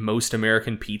get at most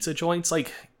American pizza joints,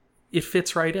 like it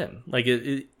fits right in. Like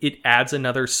it adds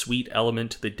another sweet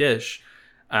element to the dish,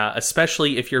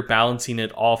 especially if you're balancing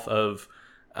it off of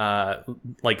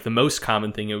like the most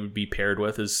common thing it would be paired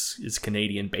with is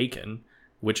Canadian bacon,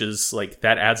 which is like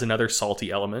that adds another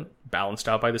salty element balanced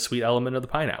out by the sweet element of the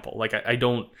pineapple. Like I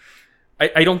don't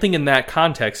think in that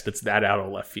context it's that out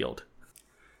of left field.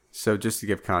 So just to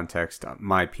give context,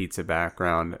 my pizza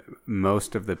background,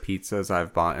 most of the pizzas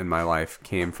I've bought in my life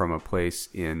came from a place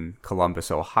in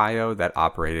Columbus, Ohio that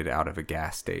operated out of a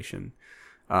gas station.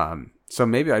 So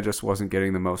maybe I just wasn't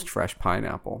getting the most fresh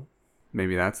pineapple.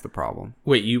 Maybe that's the problem.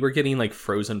 Wait, you were getting like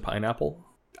frozen pineapple?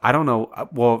 I don't know.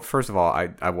 Well, first of all,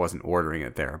 I wasn't ordering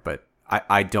it there, but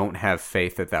I don't have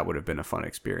faith that would have been a fun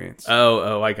experience.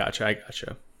 Oh, I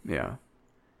gotcha. Yeah.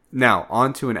 Now,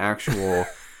 on to an actual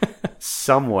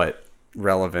somewhat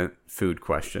relevant food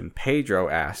question. Pedro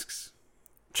asks,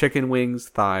 chicken wings,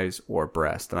 thighs, or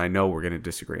breast? And I know we're going to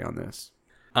disagree on this.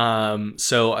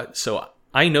 So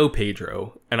I know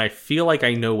Pedro, and I feel like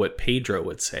I know what Pedro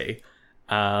would say.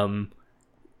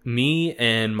 Me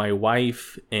and my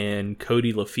wife and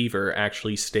Cody Lefevre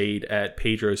actually stayed at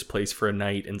Pedro's place for a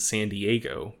night in San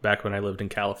Diego back when I lived in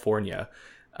California.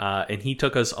 And he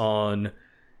took us on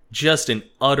just an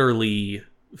utterly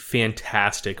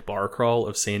fantastic bar crawl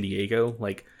of San Diego.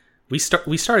 Like we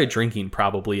started drinking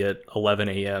probably at 11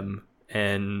 a.m.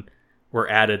 and were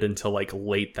at it until like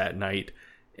late that night.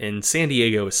 And San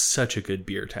Diego is such a good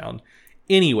beer town.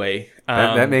 Anyway,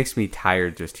 that makes me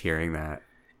tired just hearing that.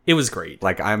 It was great.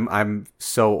 Like I'm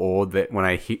so old that when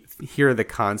I hear the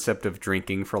concept of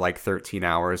drinking for like 13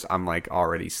 hours, I'm like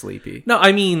already sleepy. No,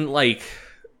 I mean like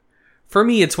for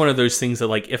me, it's one of those things that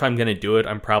like if I'm going to do it,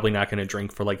 I'm probably not going to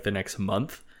drink for like the next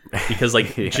month because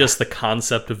like yeah. Just the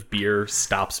concept of beer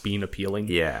stops being appealing.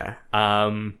 Yeah.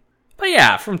 But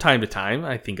yeah, from time to time,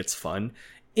 I think it's fun.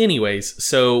 Anyways,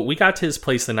 so we got to his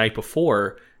place the night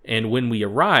before, and when we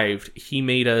arrived, he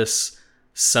made us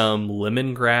some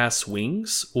lemongrass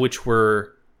wings, which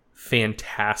were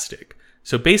fantastic.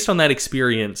 So based on that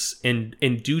experience and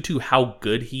due to how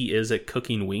good he is at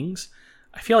cooking wings,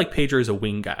 I feel like Pedro is a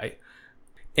wing guy.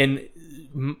 And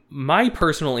my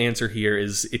personal answer here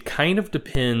is it kind of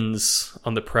depends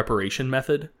on the preparation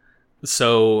method.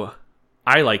 So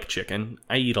I like chicken.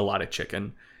 I eat a lot of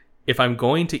chicken. If I'm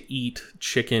going to eat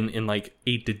chicken in like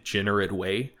a degenerate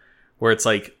way, where it's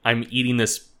like I'm eating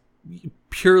this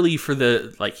purely for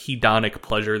the like hedonic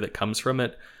pleasure that comes from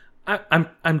it,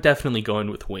 I'm definitely going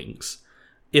with wings.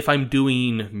 If I'm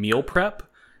doing meal prep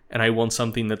and I want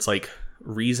something that's like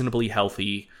reasonably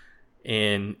healthy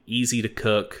and easy to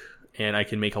cook and I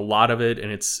can make a lot of it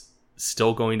and it's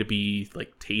still going to be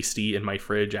like tasty in my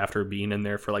fridge after being in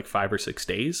there for like 5 or 6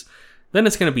 days, then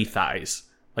it's going to be thighs.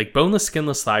 Like boneless,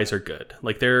 skinless thighs are good.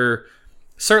 Like they're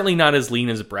certainly not as lean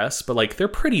as breasts, but like they're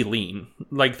pretty lean.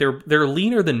 Like they're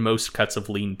leaner than most cuts of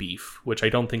lean beef, which I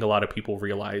don't think a lot of people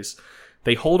realize.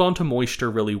 They hold on to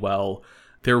moisture really well.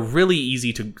 They're really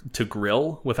easy to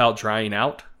grill without drying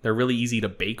out. They're really easy to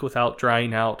bake without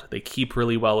drying out. They keep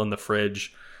really well in the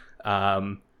fridge.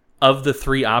 Of the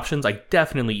 3 options, I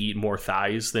definitely eat more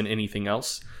thighs than anything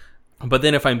else. But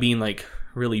then if I'm being like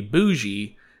really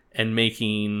bougie and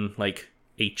making like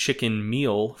a chicken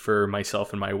meal for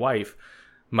myself and my wife,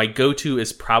 my go-to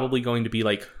is probably going to be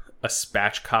like a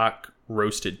spatchcock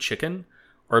roasted chicken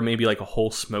or maybe like a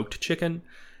whole smoked chicken.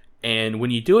 And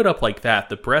when you do it up like that,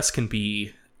 the breast can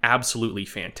be absolutely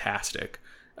fantastic.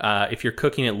 If you're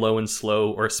cooking it low and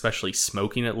slow, or especially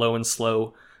smoking it low and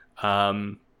slow,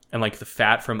 and like the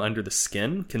fat from under the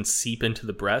skin can seep into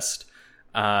the breast,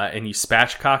 and you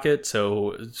spatchcock it.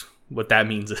 So what that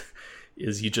means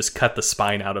is you just cut the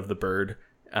spine out of the bird,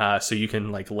 so you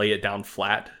can like lay it down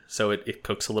flat, so it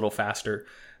cooks a little faster.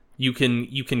 You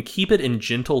can keep it in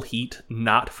gentle heat,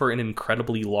 not for an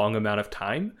incredibly long amount of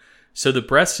time. So the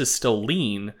breast is still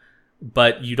lean,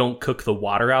 but you don't cook the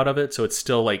water out of it, so it's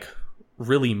still like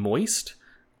really moist.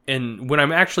 And when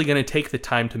I'm actually going to take the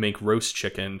time to make roast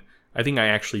chicken, I think I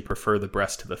actually prefer the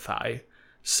breast to the thigh.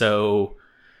 So,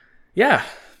 yeah,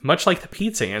 much like the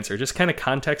pizza answer, just kind of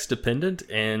context dependent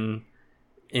and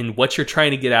in what you're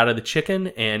trying to get out of the chicken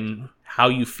and how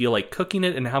you feel like cooking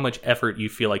it and how much effort you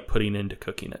feel like putting into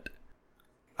cooking it.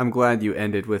 I'm glad you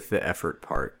ended with the effort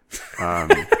part.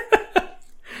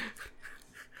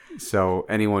 So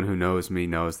anyone who knows me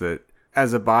knows that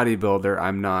as a bodybuilder,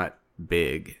 I'm not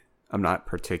big. I'm not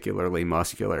particularly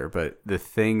muscular, but the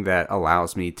thing that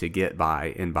allows me to get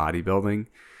by in bodybuilding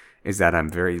is that I'm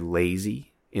very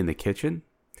lazy in the kitchen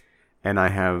and I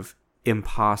have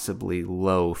impossibly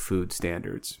low food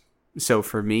standards. So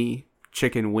for me,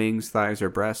 chicken wings, thighs, or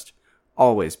breast,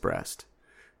 always breast.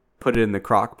 Put it in the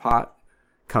crock pot,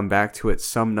 come back to it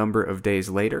some number of days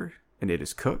later, and it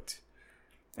is cooked.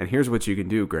 And here's what you can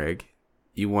do, Greg.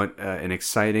 You want an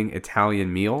exciting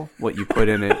Italian meal? What you put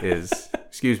in it is,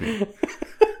 excuse me,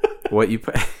 what you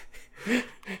put,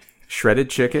 shredded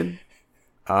chicken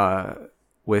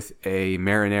with a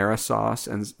marinara sauce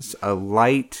and a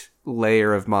light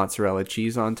layer of mozzarella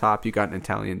cheese on top. You got an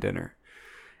Italian dinner.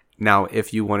 Now,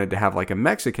 if you wanted to have like a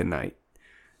Mexican night,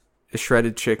 a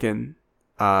shredded chicken,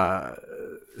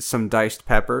 some diced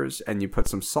peppers, and you put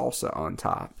some salsa on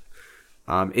top.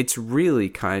 It's really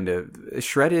kind of...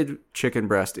 Shredded chicken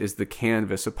breast is the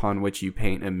canvas upon which you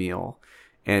paint a meal.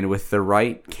 And with the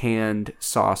right canned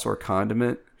sauce or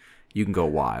condiment, you can go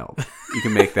wild. You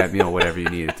can make that meal whatever you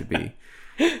need it to be.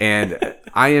 And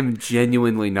I am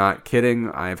genuinely not kidding.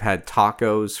 I've had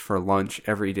tacos for lunch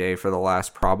every day for the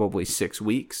last probably 6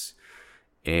 weeks.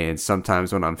 And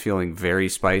sometimes when I'm feeling very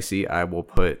spicy, I will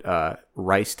put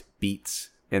riced beets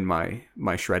in my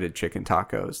shredded chicken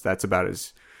tacos. That's about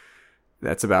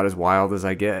as wild as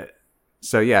I get.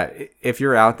 So yeah, if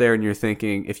you're out there and you're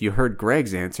thinking, if you heard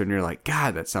Greg's answer and you're like,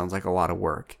 God, that sounds like a lot of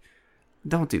work,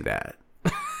 don't do that.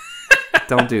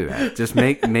 Don't do that. Just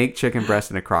make chicken breast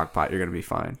in a crock pot. You're going to be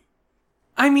fine.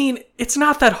 I mean, it's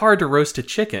not that hard to roast a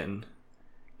chicken.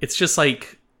 It's just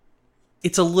like,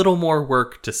 it's a little more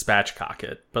work to spatchcock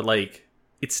it, but like,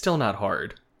 it's still not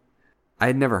hard. I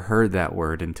had never heard that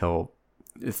word until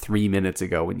 3 minutes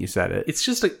ago when you said it. It's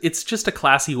just a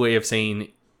classy way of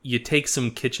saying you take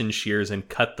some kitchen shears and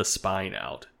cut the spine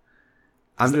out.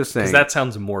 I'm just saying, because that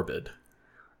sounds morbid.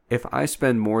 If I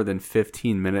spend more than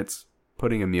 15 minutes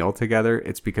putting a meal together,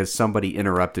 it's because somebody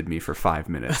interrupted me for 5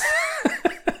 minutes.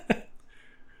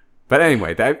 But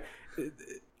anyway,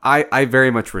 I very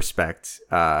much respect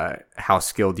how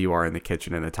skilled you are in the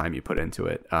kitchen and the time you put into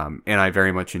it. And I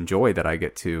very much enjoy that I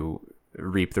get to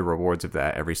reap the rewards of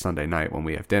that every Sunday night when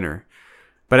we have dinner.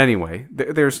 But anyway,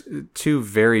 there's two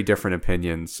very different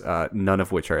opinions, none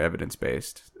of which are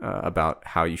evidence-based, about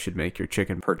how you should make your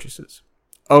chicken purchases.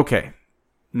 Okay,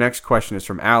 next question is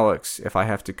from Alex. If I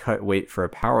have to cut weight for a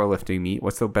powerlifting meet,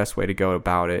 what's the best way to go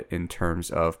about it in terms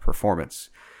of performance?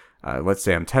 Let's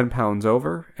say I'm 10 pounds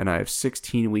over and I have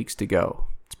 16 weeks to go.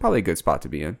 It's probably a good spot to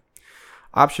be in.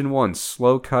 Option 1,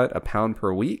 slow cut a pound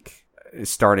per week,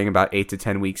 starting about 8 to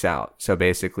 10 weeks out. So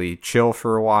basically chill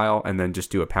for a while and then just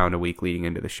do a pound a week leading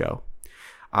into the show.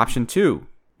 Option 2,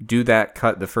 do that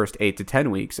cut the first 8 to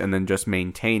 10 weeks and then just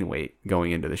maintain weight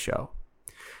going into the show.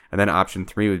 And then option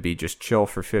 3 would be just chill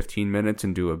for 15 minutes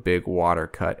and do a big water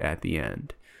cut at the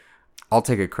end. I'll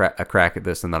take a crack at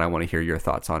this and then I want to hear your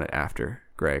thoughts on it after,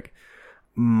 Greg.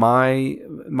 My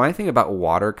thing about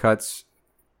water cuts,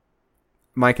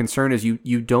 my concern is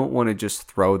you don't want to just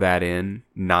throw that in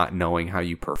not knowing how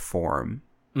you perform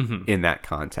in that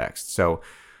context. So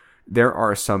there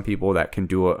are some people that can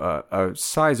do a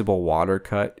sizable water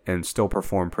cut and still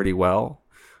perform pretty well.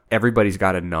 Everybody's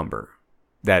got a number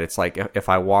that it's like, if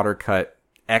I water cut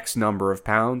X number of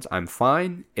pounds, I'm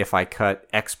fine. If I cut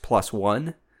X plus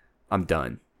 1, I'm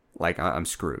done. Like I'm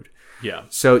screwed. Yeah.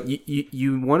 So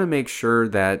you want to make sure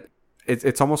that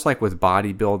it's almost like with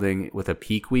bodybuilding with a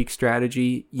peak week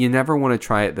strategy. You never want to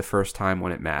try it the first time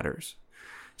when it matters.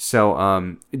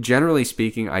 So generally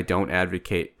speaking, I don't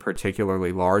advocate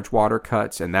particularly large water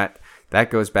cuts. And that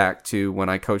goes back to when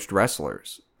I coached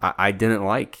wrestlers. I didn't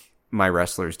like my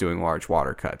wrestlers doing large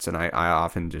water cuts. And I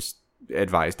often just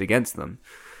advised against them.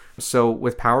 So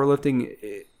with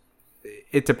powerlifting,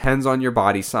 it depends on your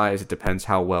body size. It depends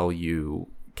how well you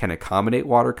can accommodate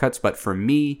water cuts. But for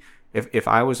me, if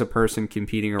I was a person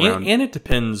competing around... And it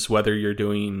depends whether you're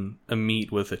doing a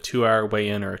meet with a 2-hour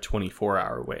weigh-in or a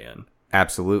 24-hour weigh-in.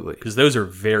 Absolutely. Because those are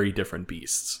very different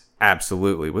beasts.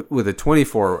 Absolutely. With a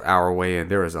 24-hour weigh-in,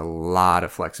 there is a lot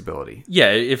of flexibility.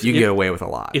 Yeah. If you can get away with a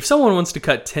lot. If someone wants to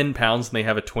cut 10 pounds and they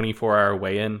have a 24-hour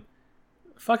weigh-in,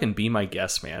 fucking be my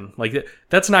guest, man. Like,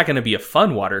 that's not going to be a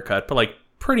fun water cut, but like,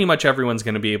 pretty much everyone's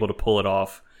going to be able to pull it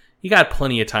off. You got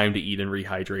plenty of time to eat and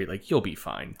rehydrate. Like, you'll be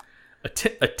fine. A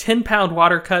 10-pound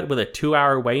water cut with a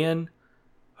 2-hour weigh-in?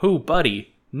 Who,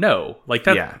 buddy? No. Like,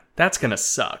 that's going to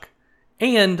suck.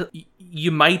 And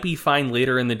you might be fine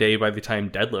later in the day by the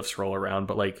time deadlifts roll around,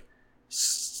 but, like,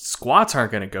 squats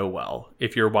aren't going to go well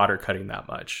if you're water cutting that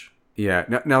much. Yeah.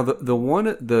 Now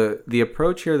the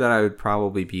approach here that I would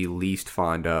probably be least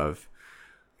fond of,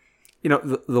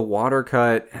 the water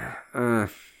cut,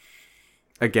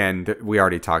 again, we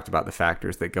already talked about the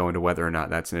factors that go into whether or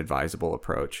not that's an advisable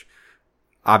approach.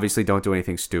 Obviously, don't do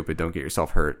anything stupid. Don't get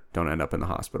yourself hurt. Don't end up in the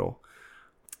hospital.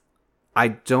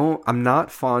 I'm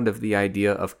not fond of the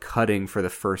idea of cutting for the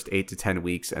first 8 to 10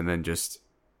 weeks and then just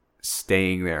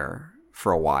staying there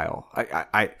for a while.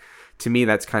 To me,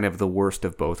 that's kind of the worst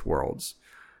of both worlds.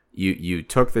 You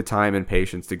took the time and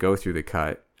patience to go through the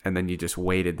cut, and then you just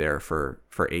waited there for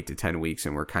 8 to 10 weeks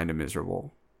and were kind of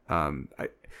miserable.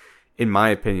 In my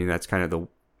opinion, that's kind of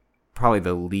probably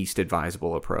the least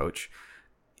advisable approach.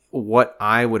 What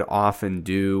I would often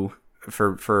do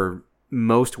for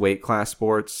most weight class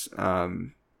sports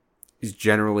is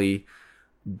generally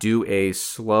do a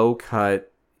slow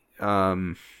cut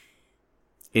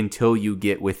until you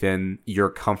get within your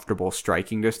comfortable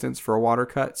striking distance for a water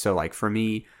cut. So like for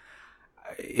me,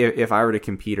 if I were to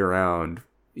compete around,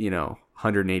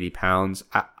 180 pounds,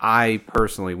 I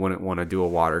personally wouldn't want to do a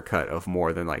water cut of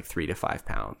more than like 3 to 5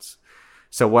 pounds.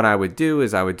 So what I would do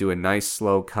is I would do a nice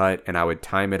slow cut and I would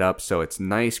time it up so it's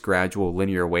nice gradual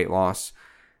linear weight loss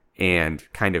and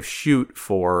kind of shoot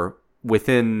for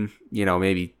within,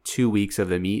 maybe 2 weeks of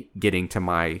the meet getting to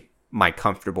my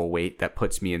comfortable weight that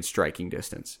puts me in striking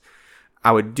distance.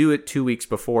 I would do it 2 weeks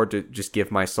before to just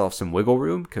give myself some wiggle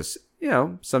room because,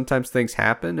 sometimes things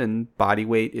happen and body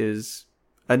weight is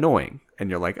annoying and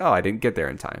you're like, oh, I didn't get there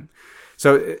in time.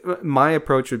 So my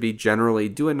approach would be generally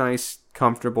do a nice,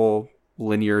 comfortable,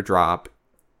 linear drop.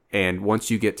 And once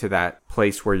you get to that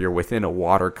place where you're within a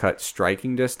water cut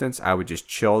striking distance, I would just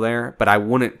chill there. But I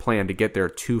wouldn't plan to get there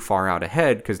too far out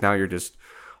ahead because now you're just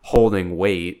holding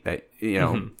weight that,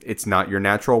 it's not your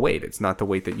natural weight. It's not the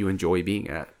weight that you enjoy being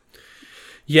at.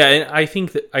 Yeah, and I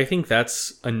think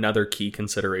that's another key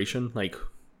consideration. Like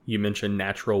you mentioned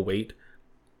natural weight.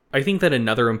 I think that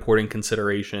another important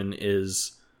consideration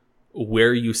is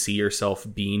where you see yourself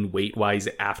being weight-wise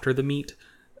after the meet.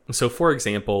 So, for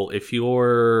example, if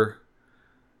you're,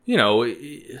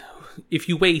 if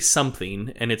you weigh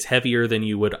something and it's heavier than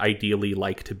you would ideally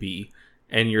like to be,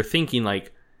 and you're thinking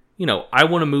like, I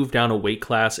want to move down a weight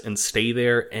class and stay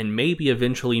there and maybe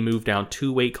eventually move down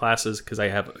 2 weight classes because I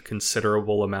have a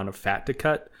considerable amount of fat to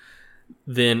cut,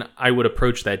 then I would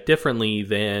approach that differently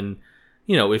than,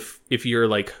 if you're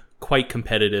like quite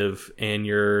competitive and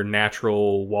your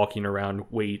natural walking around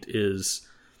weight is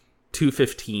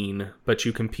 215, but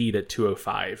you compete at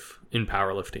 205 in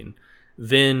powerlifting,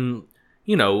 then,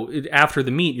 after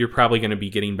the meet, you're probably going to be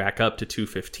getting back up to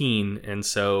 215. And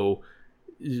so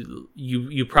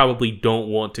you probably don't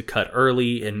want to cut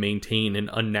early and maintain an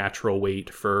unnatural weight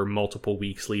for multiple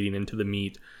weeks leading into the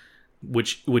meet,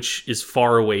 which is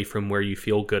far away from where you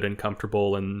feel good and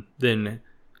comfortable, and then,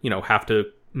 have to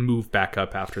move back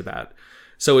up after that.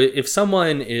 So if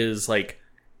someone is like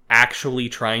actually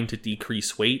trying to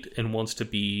decrease weight and wants to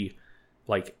be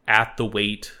like at the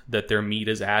weight that their meet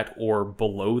is at or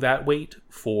below that weight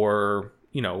for,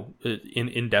 an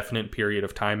indefinite period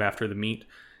of time after the meet,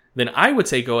 then I would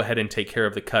say go ahead and take care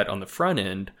of the cut on the front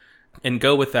end and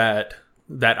go with that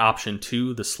option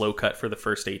 2, the slow cut for the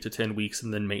first 8 to 10 weeks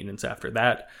and then maintenance after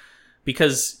that.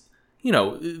 Because,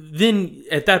 then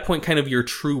at that point, kind of your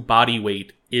true body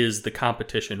weight is the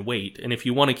competition weight. And if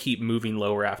you want to keep moving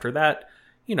lower after that,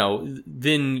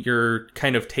 then you're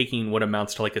kind of taking what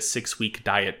amounts to like a 6-week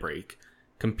diet break,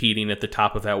 competing at the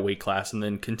top of that weight class and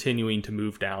then continuing to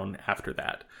move down after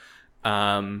that.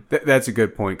 That's a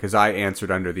good point because I answered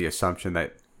under the assumption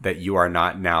that you are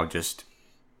not now just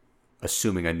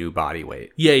assuming a new body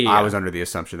weight. Yeah. I was under the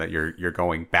assumption that you're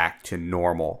going back to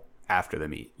normal after the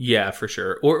meet. Yeah, for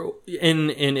sure.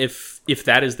 And if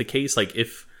that is the case, like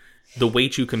if the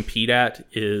weight you compete at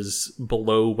is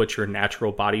below what your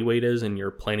natural body weight is and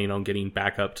you're planning on getting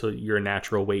back up to your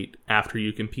natural weight after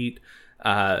you compete,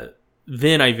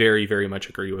 then I very, very much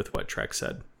agree with what Trek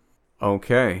said.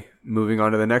 Okay, moving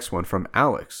on to the next one from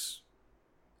Alex.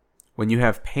 When you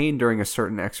have pain during a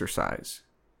certain exercise,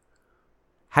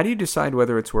 how do you decide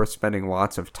whether it's worth spending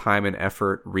lots of time and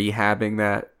effort rehabbing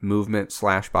that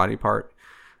movement/body part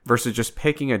versus just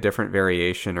picking a different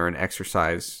variation or an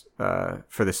exercise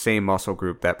for the same muscle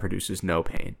group that produces no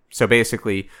pain? So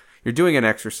basically, you're doing an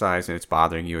exercise and it's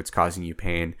bothering you, it's causing you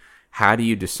pain, how do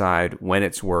you decide when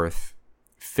it's worth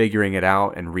figuring it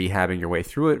out and rehabbing your way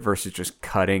through it versus just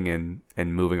cutting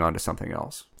and moving on to something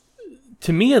else?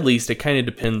 To me, at least, it kind of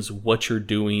depends what you're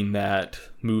doing that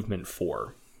movement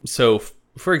for. So,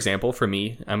 for example, for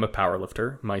me, I'm a power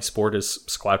lifter. My sport is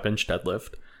squat, bench,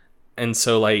 deadlift. And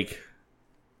so, like,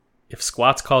 if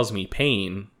squats cause me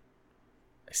pain,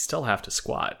 I still have to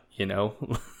squat, you know?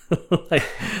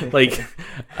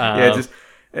 Yeah, just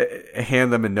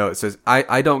hand them a note. It says,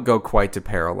 I don't go quite to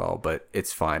parallel, but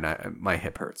it's fine. My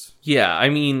hip hurts. Yeah, I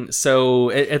mean, so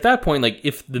at that point, like,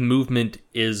 if the movement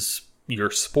is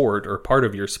your sport or part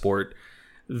of your sport,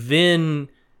 then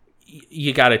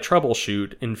you got to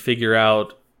troubleshoot and figure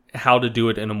out how to do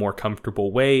it in a more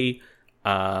comfortable way.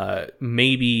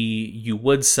 Maybe you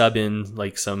would sub in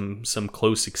like some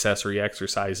close accessory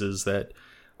exercises that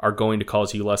are going to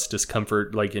cause you less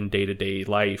discomfort, like in day-to-day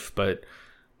life, but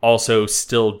also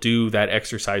still do that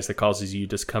exercise that causes you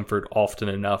discomfort often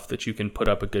enough that you can put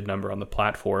up a good number on the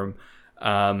platform.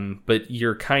 But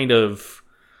you're kind of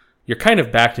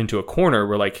backed into a corner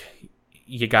where, like,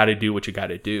 you got to do what you got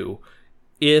to do.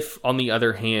 If, on the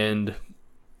other hand,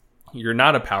 you're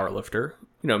not a power lifter,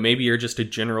 you know, maybe you're just a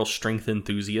general strength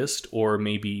enthusiast, or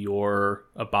maybe you're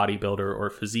a bodybuilder or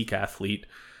physique athlete,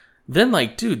 then,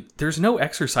 like, dude, there's no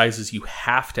exercises you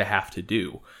have to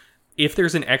do. If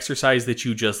there's an exercise that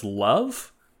you just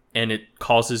love and it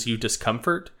causes you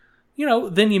discomfort, you know,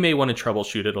 then you may want to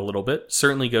troubleshoot it a little bit.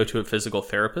 Certainly go to a physical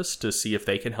therapist to see if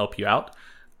they can help you out.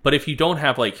 But if you don't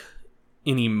have, like,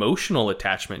 an emotional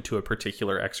attachment to a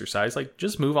particular exercise, like,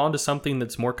 just move on to something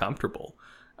that's more comfortable.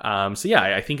 So yeah,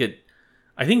 I think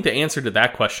the answer to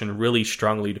that question really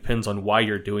strongly depends on why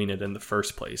you're doing it in the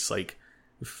first place. Like,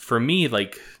 for me,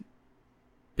 like,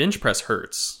 bench press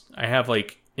hurts. I have,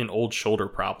 like, an old shoulder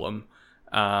problem.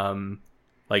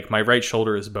 Like, my right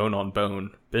shoulder is bone on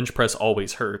bone. Bench press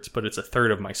always hurts, but it's a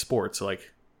third of my sport, so,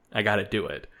 like, I gotta do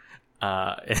it.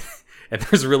 And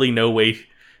there's really no way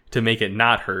to make it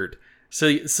not hurt.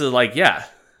 So like, yeah,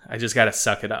 I just gotta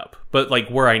suck it up. But, like,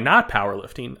 were I not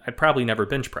powerlifting, I'd probably never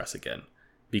bench press again,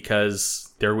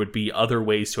 because there would be other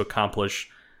ways to accomplish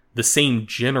the same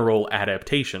general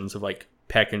adaptations of, like,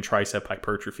 pec and tricep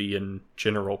hypertrophy and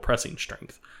general pressing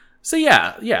strength. So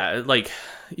yeah, like,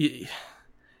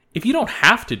 if you don't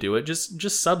have to do it,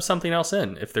 just sub something else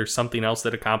in. If there's something else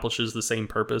that accomplishes the same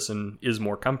purpose and is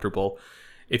more comfortable.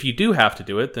 If you do have to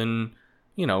do it, then,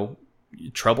 you know,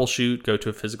 troubleshoot, go to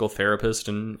a physical therapist,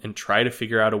 and try to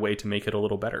figure out a way to make it a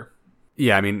little better.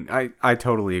 Yeah, I mean, I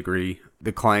totally agree.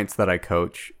 The clients that I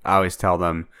coach, I always tell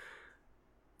them,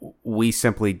 we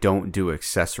simply don't do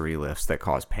accessory lifts that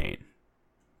cause pain.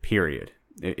 Period.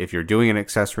 If you're doing an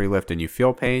accessory lift and you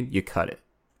feel pain, you cut it.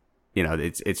 You know,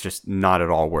 it's just not at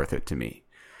all worth it to me.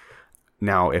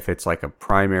 Now, if it's like a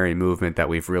primary movement that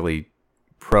we've really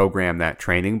programmed that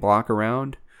training block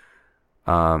around,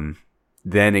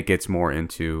 then it gets more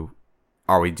into,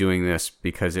 are we doing this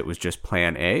because it was just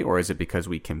plan A, or is it because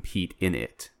we compete in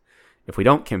it? If we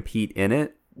don't compete in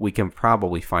it, we can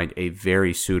probably find a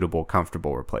very suitable,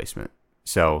 comfortable replacement.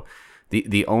 So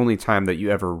the only time that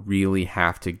you ever really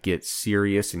have to get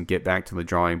serious and get back to the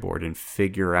drawing board and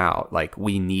figure out, like,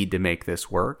 we need to make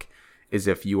this work, is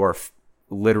if you are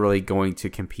literally going to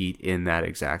compete in that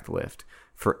exact lift.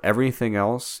 For everything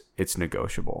else, it's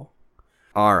negotiable.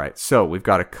 All right, so we've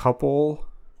got a couple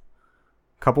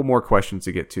more questions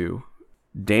to get to.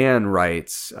 Dan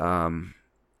writes, I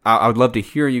would love to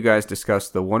hear you guys discuss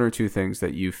the one or two things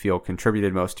that you feel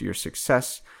contributed most to your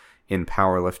success in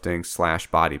powerlifting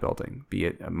 / bodybuilding, be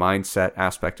it a mindset,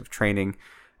 aspect of training,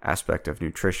 aspect of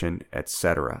nutrition,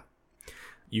 etc.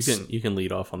 You can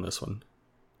lead off on this one.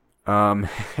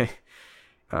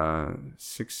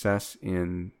 Success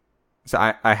in... So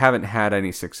I haven't had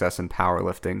any success in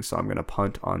powerlifting, so I'm going to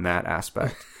punt on that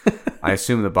aspect. I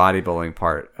assume the bodybuilding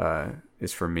part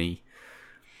is for me.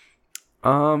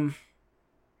 I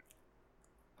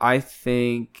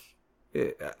think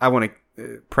I want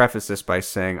to preface this by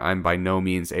saying I'm by no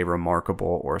means a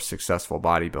remarkable or successful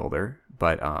bodybuilder,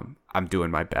 but I'm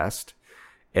doing my best.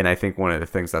 And I think one of the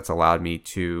things that's allowed me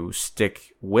to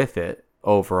stick with it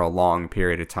over a long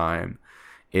period of time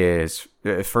is,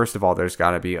 first of all, there's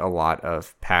got to be a lot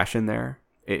of passion there.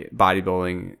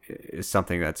 Bodybuilding is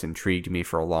something that's intrigued me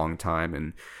for a long time,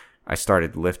 and I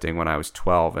started lifting when I was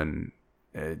 12 and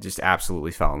just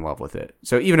absolutely fell in love with it.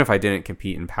 So even if I didn't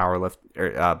compete in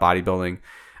bodybuilding,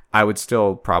 I would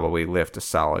still probably lift a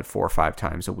solid 4 or 5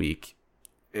 times a week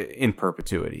in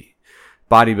perpetuity.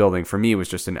 Bodybuilding for me was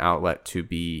just an outlet to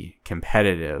be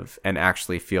competitive and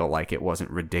actually feel like it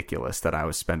wasn't ridiculous that I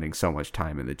was spending so much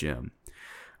time in the gym.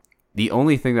 The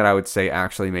only thing that I would say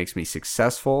actually makes me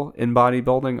successful in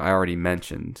bodybuilding, I already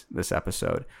mentioned this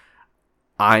episode.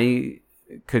 I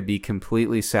could be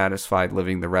completely satisfied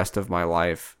living the rest of my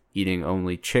life eating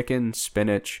only chicken,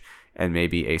 spinach, and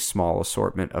maybe a small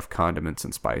assortment of condiments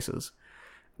and spices.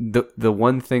 The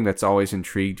one thing that's always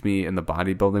intrigued me in the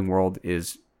bodybuilding world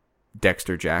is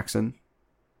Dexter Jackson.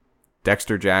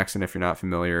 Dexter Jackson, if you're not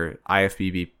familiar,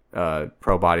 IFBB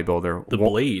pro bodybuilder. The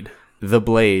Blade. The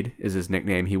Blade is his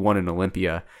nickname. He won an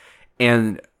Olympia.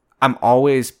 And I'm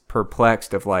always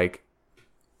perplexed of like,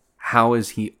 how is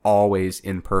he always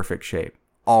in perfect shape?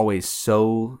 Always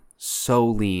so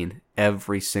lean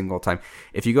every single time.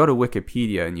 If you go to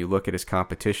Wikipedia and you look at his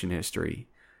competition history,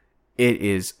 it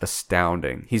is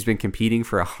astounding. He's been competing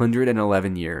for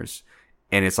 111 years,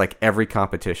 and it's like every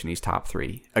competition he's top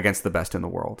 3 against the best in the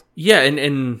world. Yeah,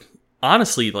 and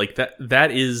honestly, like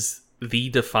that is the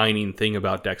defining thing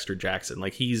about Dexter Jackson.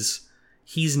 Like he's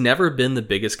never been the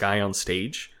biggest guy on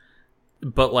stage,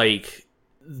 but like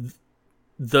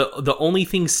the only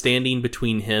thing standing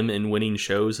between him and winning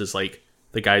shows is like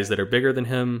the guys that are bigger than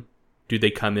him. Do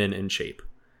they come in shape?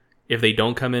 If they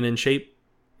don't come in shape,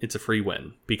 it's a free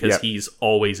win because he's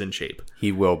always in shape.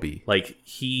 He will be. Like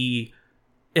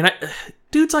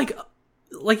dude's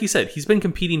like you said, he's been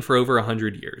competing for over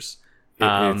 100 years.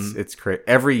 It's crazy.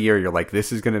 Every year you're like,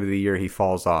 this is going to be the year he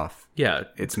falls off. Yeah.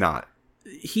 It's not.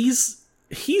 He's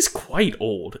quite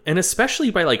old. And especially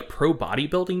by like pro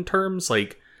bodybuilding terms,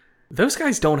 like those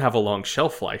guys don't have a long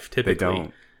shelf life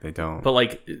typically. They don't. But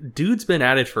like dude's been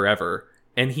at it forever.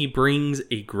 And he brings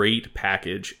a great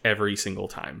package every single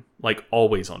time. Like,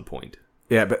 always on point.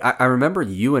 Yeah, but I remember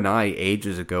you and I,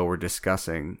 ages ago, were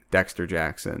discussing Dexter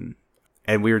Jackson.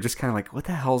 And we were just kind of like, what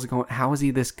the hell is going on? How is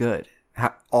he this good?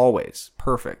 Always.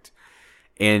 Perfect.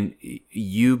 And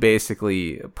you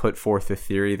basically put forth the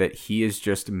theory that he is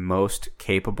just most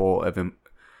capable of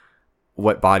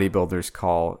what bodybuilders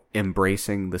call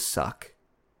embracing the suck.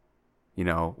 You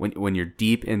know, when you're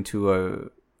deep into a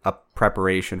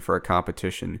preparation for a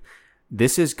competition,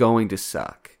 this is going to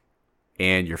suck,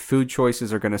 and your food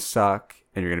choices are going to suck,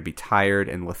 and you're going to be tired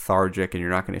and lethargic, and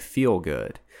you're not going to feel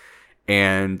good.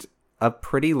 And a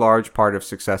pretty large part of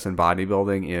success in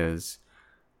bodybuilding is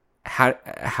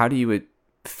how do you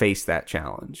face that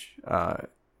challenge?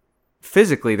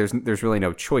 Physically, there's really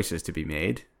no choices to be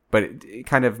made, but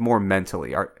kind of more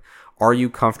mentally, are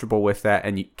you comfortable with that,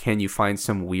 and can you find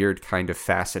some weird kind of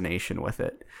fascination with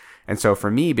it? And so for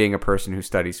me, being a person who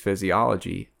studies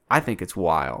physiology, I think it's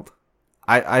wild.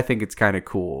 I think it's kind of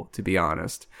cool, to be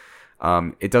honest.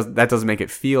 That doesn't make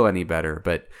it feel any better,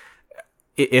 but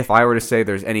if I were to say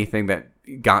there's anything that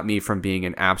got me from being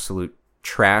an absolute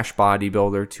trash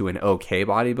bodybuilder to an okay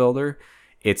bodybuilder,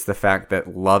 it's the fact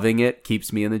that loving it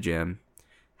keeps me in the gym.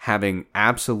 Having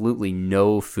absolutely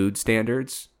no food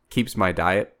standards keeps my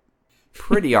diet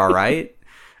pretty all right.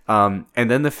 And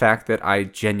then the fact that I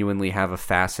genuinely have a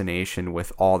fascination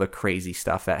with all the crazy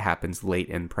stuff that happens late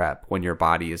in prep when your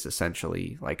body is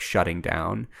essentially like shutting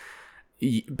down.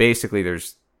 Basically,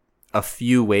 there's a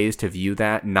few ways to view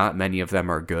that. Not many of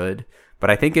them are good. But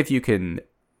I think if you can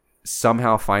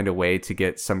somehow find a way to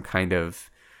get some kind of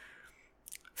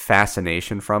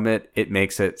fascination from it, it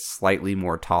makes it slightly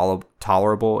more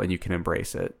tolerable and you can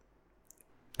embrace it.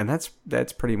 And that's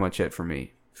pretty much it for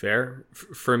me. Fair.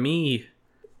 For me,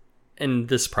 and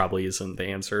this probably isn't the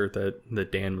answer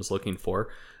that Dan was looking for.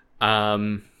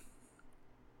 I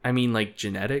mean, like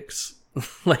genetics,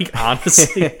 like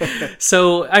honestly.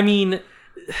 So, I mean,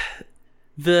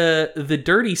 the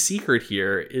dirty secret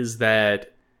here is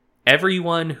that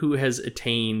everyone who has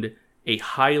attained a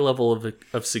high level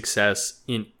of success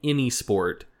in any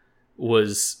sport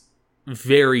was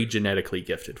very genetically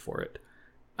gifted for it.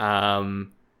 And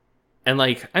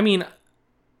like, I mean,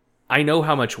 I know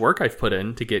how much work I've put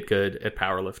in to get good at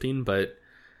powerlifting, but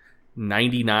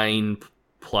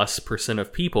 99+%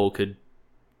 of people could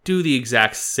do the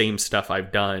exact same stuff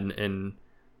I've done and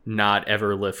not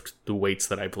ever lift the weights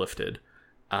that I've lifted.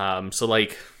 So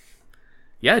like,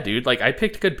 yeah, dude, like I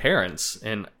picked good parents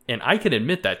and I can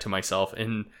admit that to myself.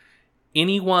 And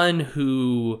anyone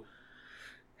who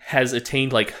has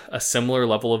attained like a similar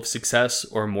level of success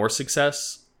or more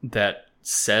success that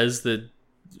says that,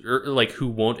 or like who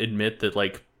won't admit that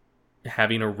like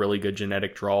having a really good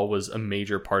genetic draw was a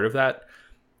major part of that,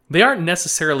 they aren't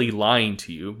necessarily lying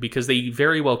to you because they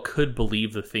very well could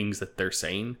believe the things that they're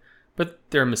saying, but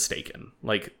they're mistaken.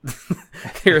 Like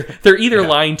they're either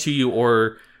lying to you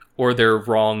or they're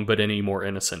wrong, but in a more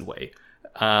innocent way.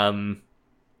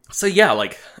 So yeah,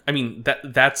 like, I mean,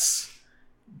 that's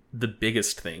the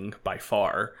biggest thing by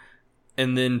far.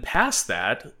 And then past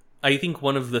that, I think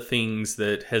one of the things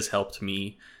that has helped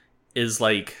me is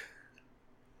like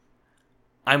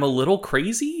I'm a little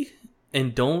crazy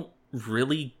and don't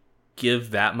really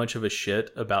give that much of a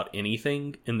shit about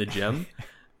anything in the gym.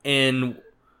 And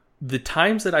the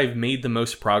times that I've made the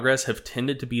most progress have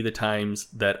tended to be the times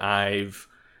that I've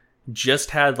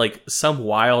just had like some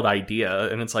wild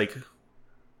idea and it's like,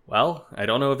 well, I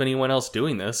don't know of anyone else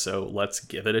doing this, so let's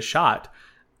give it a shot.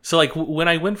 So like when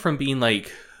I went from being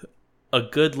like a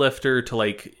good lifter to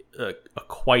like a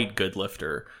quite good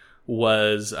lifter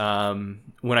was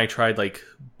when I tried like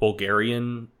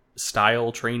Bulgarian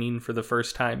style training for the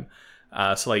first time.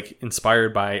 So like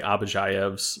inspired by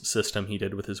Abhijayev's system he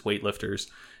did with his weightlifters.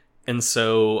 And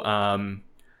so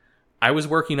I was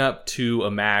working up to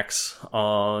a max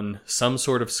on some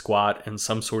sort of squat and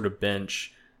some sort of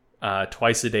bench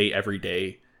twice a day, every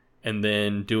day. And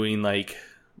then doing like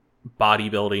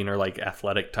bodybuilding or like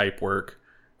athletic type work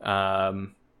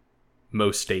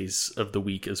most days of the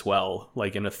week as well,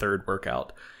 like in a third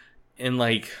workout. And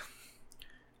like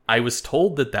I was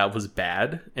told that that was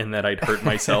bad and that I'd hurt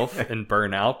myself and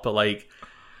burn out. But like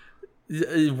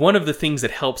one of the things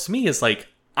that helps me is like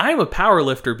I'm a power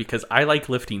lifter because I like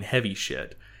lifting heavy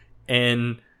shit.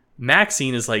 And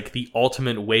maxing is like the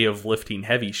ultimate way of lifting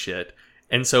heavy shit.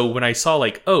 And so when I saw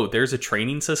like, oh, there's a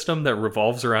training system that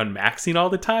revolves around maxing all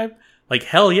the time, like,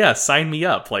 hell yeah, sign me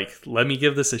up. Like, let me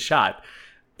give this a shot.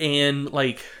 And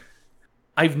like,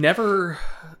 I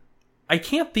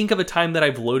can't think of a time that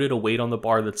I've loaded a weight on the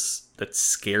bar that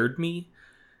scared me.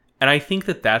 And I think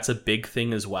that that's a big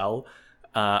thing as well.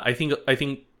 I think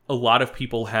a lot of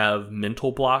people have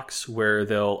mental blocks where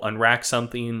they'll unrack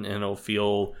something and it'll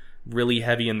feel really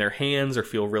heavy in their hands or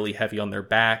feel really heavy on their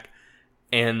back.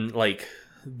 And like,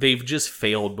 they've just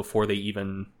failed before they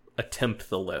even attempt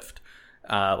the lift.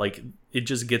 Like, it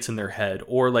just gets in their head.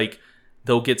 Or like,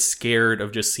 they'll get scared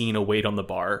of just seeing a weight on the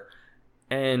bar.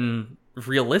 And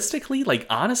realistically, like,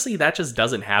 honestly, that just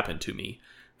doesn't happen to me.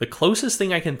 The closest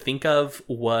thing I can think of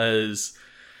was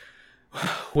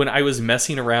when I was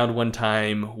messing around one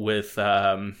time with,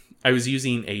 I was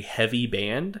using a heavy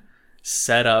band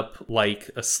set up like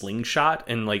a slingshot.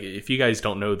 And like, if you guys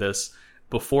don't know this,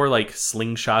 before like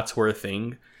slingshots were a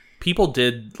thing, people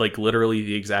did like literally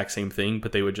the exact same thing,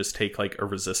 but they would just take like a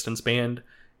resistance band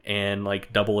and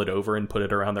like double it over and put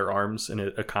it around their arms, and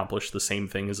it accomplished the same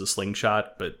thing as a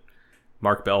slingshot. But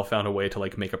Mark Bell found a way to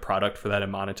like make a product for that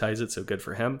and monetize it, so good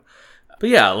for him. But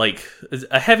yeah, like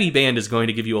a heavy band is going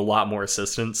to give you a lot more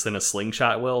assistance than a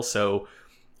slingshot will. So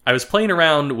I was playing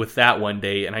around with that one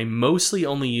day, and I mostly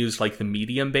only used like the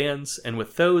medium bands, and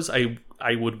with those I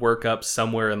would work up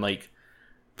somewhere in like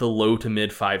the low to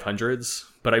mid 500s.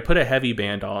 But I put a heavy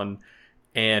band on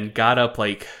and got up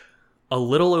like a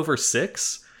little over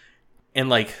 6. And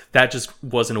like, that just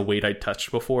wasn't a weight I'd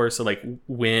touched before. So like,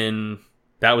 when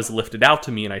that was lifted out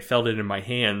to me and I felt it in my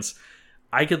hands,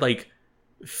 I could like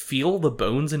feel the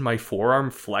bones in my forearm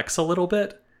flex a little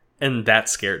bit. And that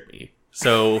scared me.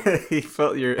 So you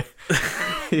felt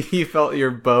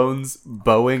your bones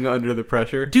bowing under the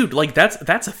pressure? Dude, like that's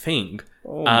a thing.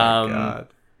 Oh my God.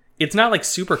 It's not like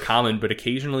super common, but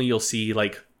occasionally you'll see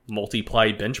like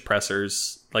multiply bench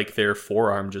pressers, like their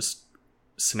forearm just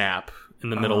snap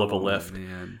in the middle of a lift.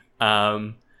 Man.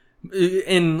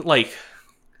 And like,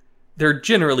 they're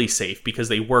generally safe because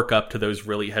they work up to those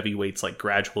really heavy weights like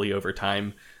gradually over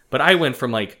time. But I went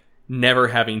from like never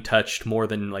having touched more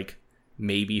than like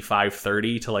maybe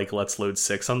 530 to like, let's load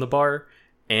 6 on the bar.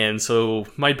 And so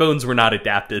my bones were not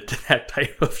adapted to that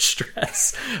type of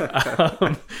stress.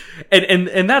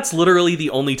 And that's literally the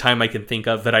only time I can think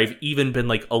of that I've even been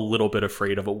like a little bit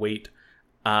afraid of a weight.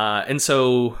 And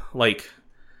so like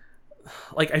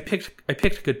I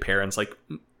picked good parents. Like,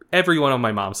 everyone on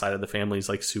my mom's side of the family is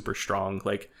like super strong.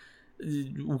 Like,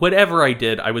 whatever I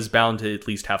did, I was bound to at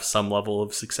least have some level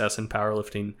of success in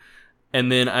powerlifting.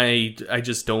 And then I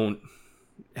just don't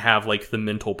have like the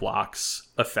mental blocks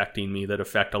affecting me that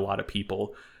affect a lot of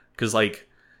people, because like,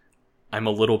 I'm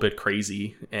a little bit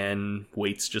crazy and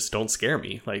weights just don't scare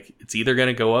me. Like, it's either going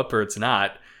to go up or it's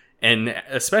not. And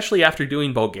especially after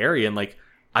doing Bulgarian, like,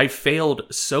 I failed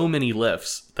so many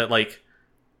lifts that like,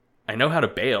 I know how to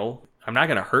bail. I'm not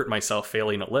going to hurt myself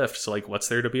failing a lift. So like, what's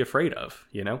there to be afraid of,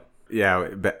 you know? Yeah.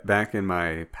 Back in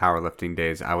my powerlifting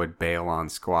days, I would bail on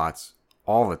squats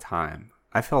all the time.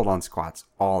 I failed on squats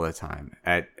all the time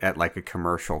at like a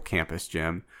commercial campus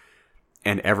gym.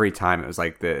 And every time it was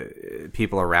like the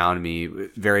people around me,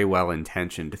 very well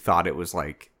intentioned, thought it was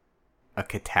like a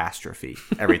catastrophe.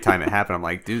 Every time it happened, I'm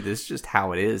like, dude, this is just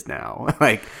how it is now.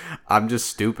 Like, I'm just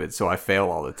stupid, so I fail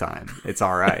all the time. It's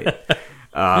all right.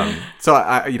 So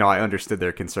I understood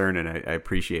their concern and I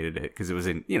appreciated it because it was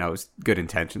it was good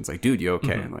intentions. Like, dude, you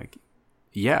okay? And like,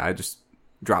 yeah, I just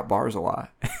drop bars a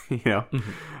lot,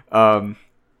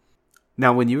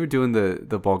 Now, when you were doing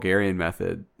the Bulgarian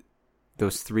method,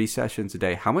 those 3 sessions a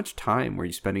day, how much time were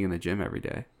you spending in the gym every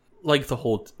day? Like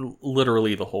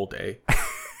literally the whole day.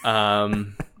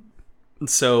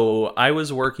 So I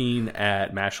was working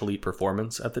at Mash Elite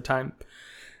Performance at the time,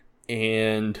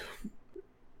 and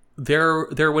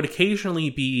there would occasionally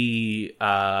be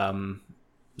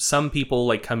some people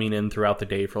like coming in throughout the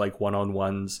day for like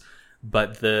one-on-ones,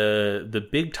 but the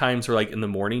big times were like in the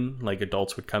morning. Like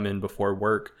adults would come in before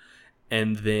work,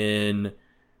 and then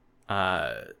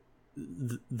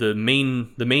the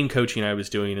main coaching I was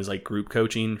doing is like group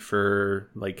coaching for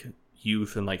like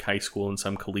youth and like high school and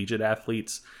some collegiate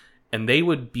athletes, and they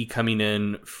would be coming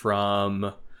in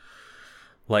from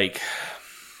like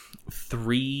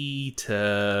 3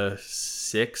 to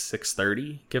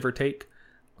 6:30, give or take.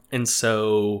 And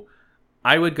so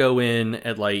I would go in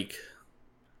at like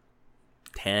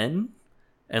 10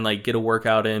 and like get a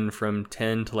workout in from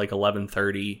 10 to like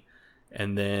 11:30,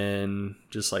 and then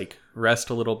just like rest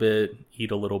a little bit,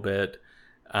 eat a little bit,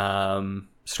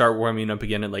 start warming up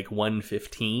again at like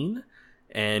 1:15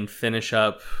 and finish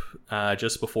up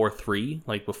just before 3,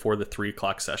 like before the 3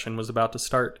 o'clock session was about to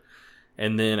start.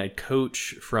 And then I'd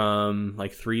coach from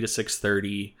like 3 to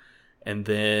 6:30. And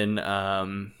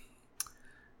then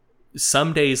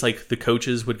some days like the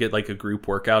coaches would get like a group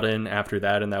workout in after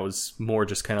that. And that was more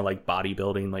just kind of like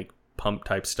bodybuilding, like pump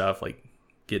type stuff, like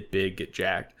get big, get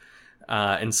jacked.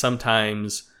 And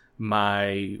sometimes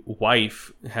my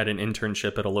wife had an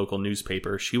internship at a local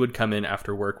newspaper. She would come in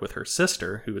after work with her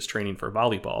sister who was training for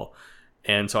volleyball.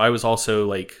 And so I was also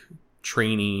like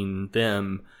training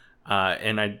them,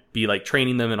 and I'd be like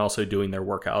training them and also doing their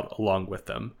workout along with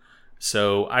them.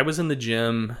 So I was in the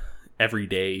gym every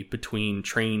day between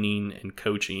training and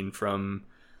coaching from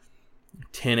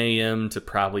 10 a.m. to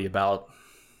probably about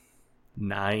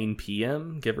 9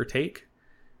 p.m., give or take.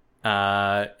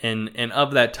 And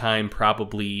of that time,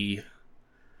 probably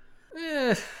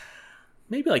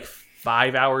maybe like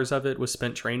 5 hours of it was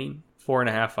spent training,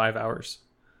 4.5, 5 hours.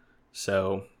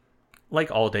 So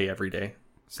like all day, every day.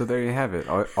 So there you have it.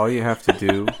 All you have to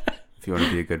do if you want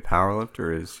to be a good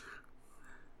powerlifter is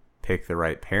pick the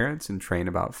right parents and train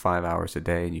about 5 hours a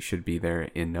day, and you should be there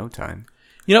in no time.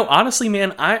 Honestly,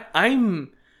 man,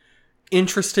 I'm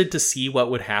interested to see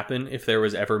what would happen if there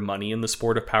was ever money in the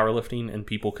sport of powerlifting and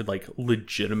people could like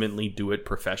legitimately do it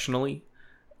professionally.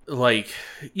 Like,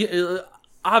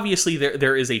 obviously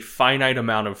there is a finite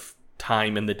amount of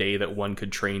time in the day that one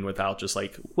could train without just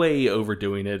like way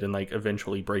overdoing it and like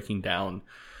eventually breaking down.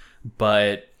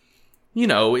 But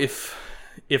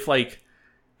if like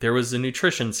there was a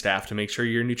nutrition staff to make sure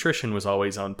your nutrition was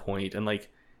always on point, and like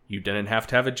you didn't have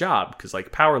to have a job because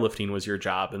like powerlifting was your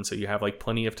job, and so you have like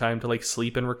plenty of time to like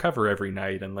sleep and recover every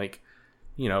night, and like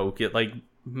get like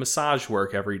massage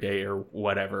work every day or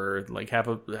whatever, like have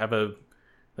a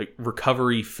like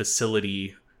recovery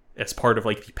facility as part of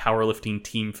like the powerlifting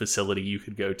team facility you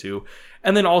could go to,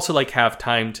 and then also like have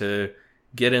time to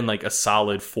get in like a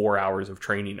solid 4 hours of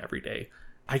training every day.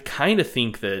 I kind of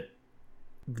think that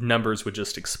numbers would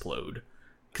just explode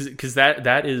because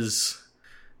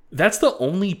that's the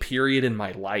only period in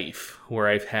my life where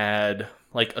I've had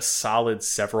like a solid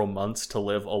several months to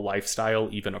live a lifestyle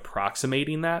even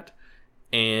approximating that.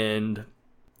 And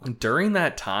during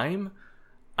that time,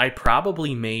 I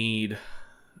probably made...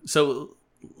 So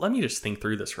let me just think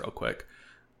through this real quick.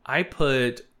 I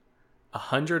put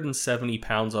 170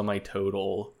 pounds on my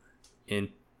total in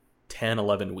 10,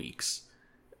 11 weeks.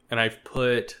 And I've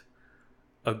put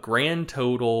a grand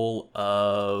total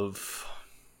of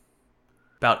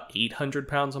about 800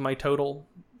 pounds on my total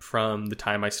from the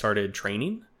time I started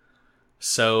training.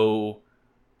 So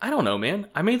I don't know, man.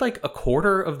 I made like a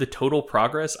quarter of the total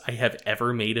progress I have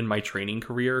ever made in my training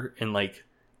career in like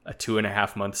a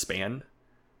 2.5 month span,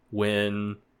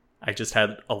 when I just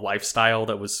had a lifestyle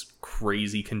that was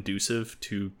crazy conducive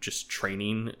to just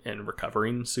training and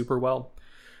recovering super well.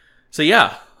 So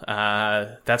yeah,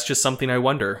 that's just something I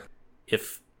wonder.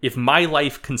 If my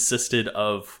life consisted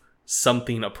of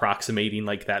something approximating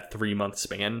like that 3-month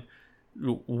span,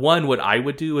 one, what I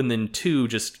would do, and then two,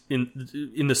 just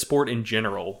in the sport in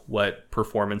general, what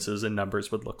performances and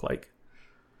numbers would look like.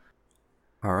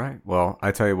 All right. Well,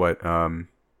 I tell you what,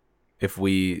 if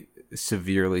we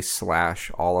severely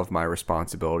slash all of my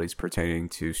responsibilities pertaining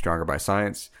to Stronger by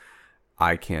Science,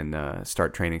 I can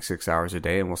start training 6 hours a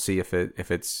day, and we'll see if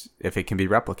it can be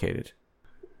replicated.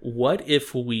 What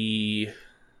if we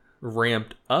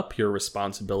ramped up your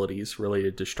responsibilities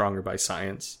related to Stronger by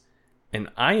Science, and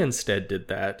I instead did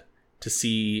that to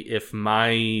see if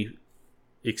my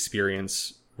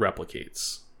experience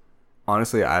replicates.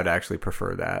 Honestly, I'd actually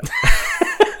prefer that.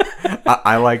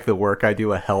 I like the work I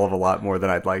do a hell of a lot more than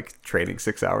I'd like training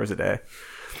 6 hours a day.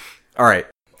 All right.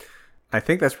 I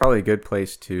think that's probably a good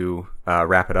place to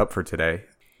wrap it up for today.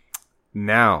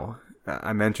 Now,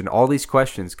 I mentioned all these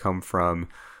questions come from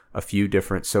a few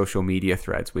different social media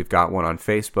threads. We've got one on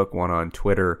Facebook, one on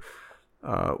Twitter,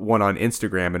 one on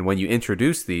Instagram. And when you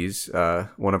introduced these,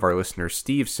 one of our listeners,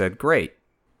 Steve, said, "Great.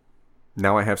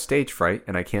 Now I have stage fright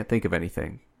and I can't think of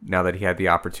anything," now that he had the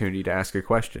opportunity to ask a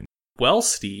question. Well,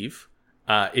 Steve,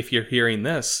 if you're hearing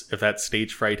this, if that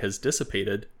stage fright has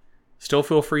dissipated, still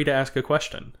feel free to ask a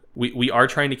question. We are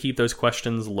trying to keep those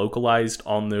questions localized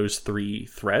on those 3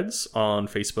 threads on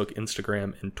Facebook,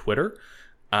 Instagram, and Twitter.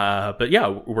 But yeah,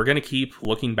 we're going to keep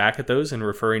looking back at those and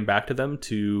referring back to them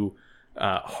to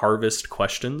harvest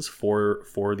questions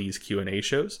for these Q&A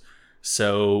shows.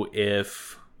 So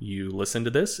if you listen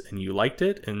to this and you liked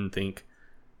it and think,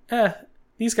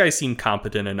 these guys seem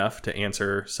competent enough to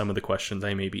answer some of the questions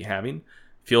I may be having,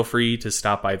 feel free to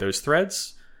stop by those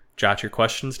threads, jot your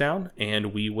questions down,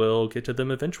 and we will get to them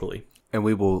eventually. And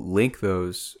we will link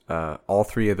those, all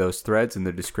 3 of those threads in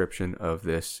the description of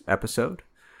this episode.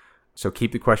 So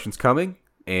keep the questions coming,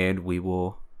 and we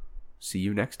will see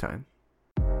you next time.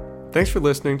 Thanks for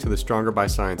listening to the Stronger by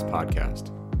Science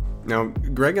podcast. Now,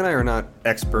 Greg and I are not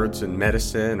experts in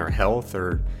medicine or health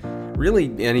or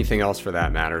really anything else for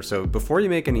that matter. So before you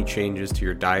make any changes to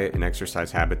your diet and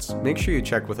exercise habits, make sure you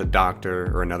check with a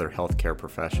doctor or another healthcare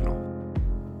professional.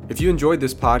 If you enjoyed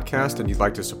this podcast and you'd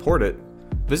like to support it,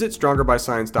 visit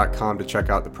strongerbyscience.com to check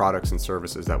out the products and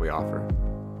services that we offer.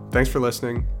 Thanks for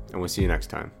listening, and we'll see you next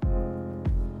time.